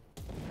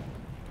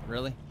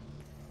 Really?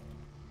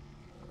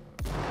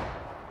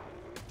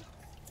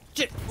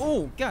 Shit!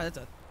 Oh god, that's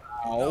a.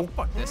 Oh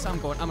fuck this! I'm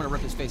gonna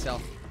rip his face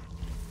out.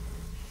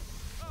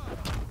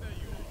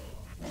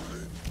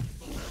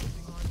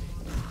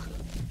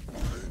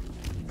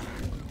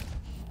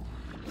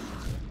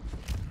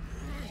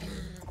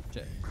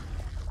 Shit.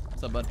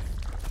 What's up, bud?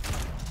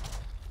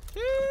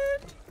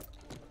 Shit!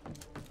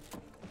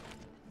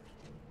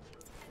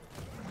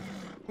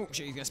 Oh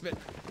shit! He's gonna spit.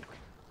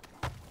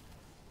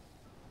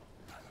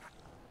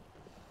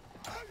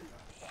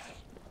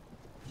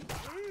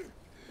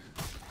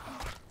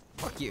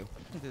 Fuck you.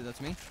 Dude, that's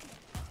me.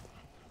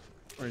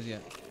 Where is he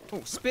at?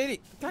 Oh, spit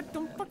it! God,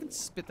 don't fucking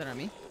spit that at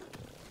me.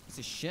 This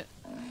is shit.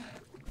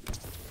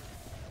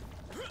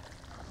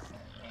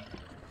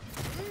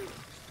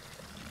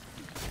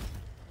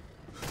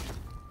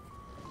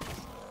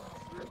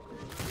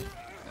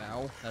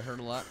 Ow, that hurt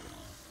a lot.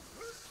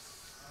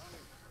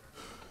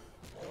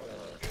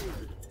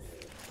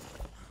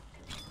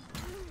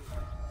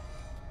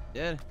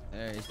 Dead?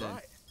 There, he's dead.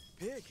 Right,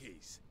 pier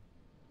keys.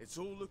 It's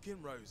all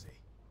looking rosy.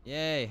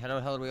 Yay, how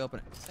the hell do we open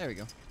it? There we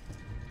go.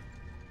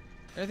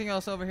 Anything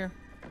else over here?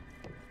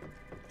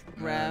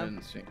 I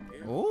didn't see.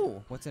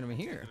 Oh, what's in over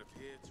here?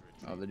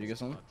 Oh, did you get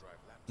something?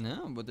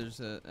 No, but there's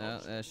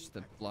that's just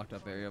a blocked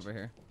up area over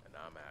here.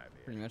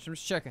 Pretty much. I'm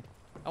just checking.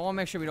 I want to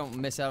make sure we don't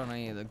miss out on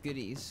any of the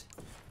goodies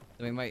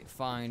that we might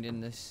find in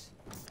this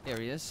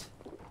areas.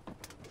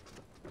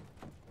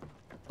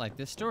 Like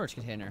this storage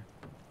container.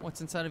 What's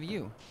inside of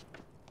you?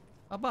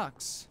 A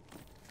box.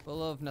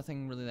 Full of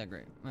nothing really that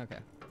great. Okay.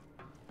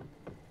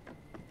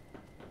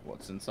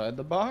 What's inside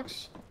the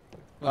box?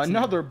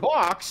 Another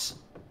box?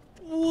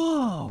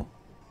 Whoa!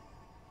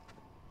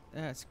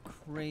 That's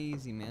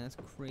crazy, man. That's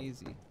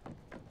crazy.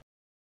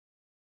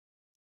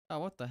 Oh,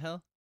 what the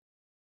hell?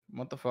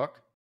 What the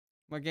fuck?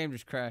 My game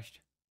just crashed.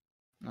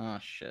 Oh,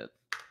 shit.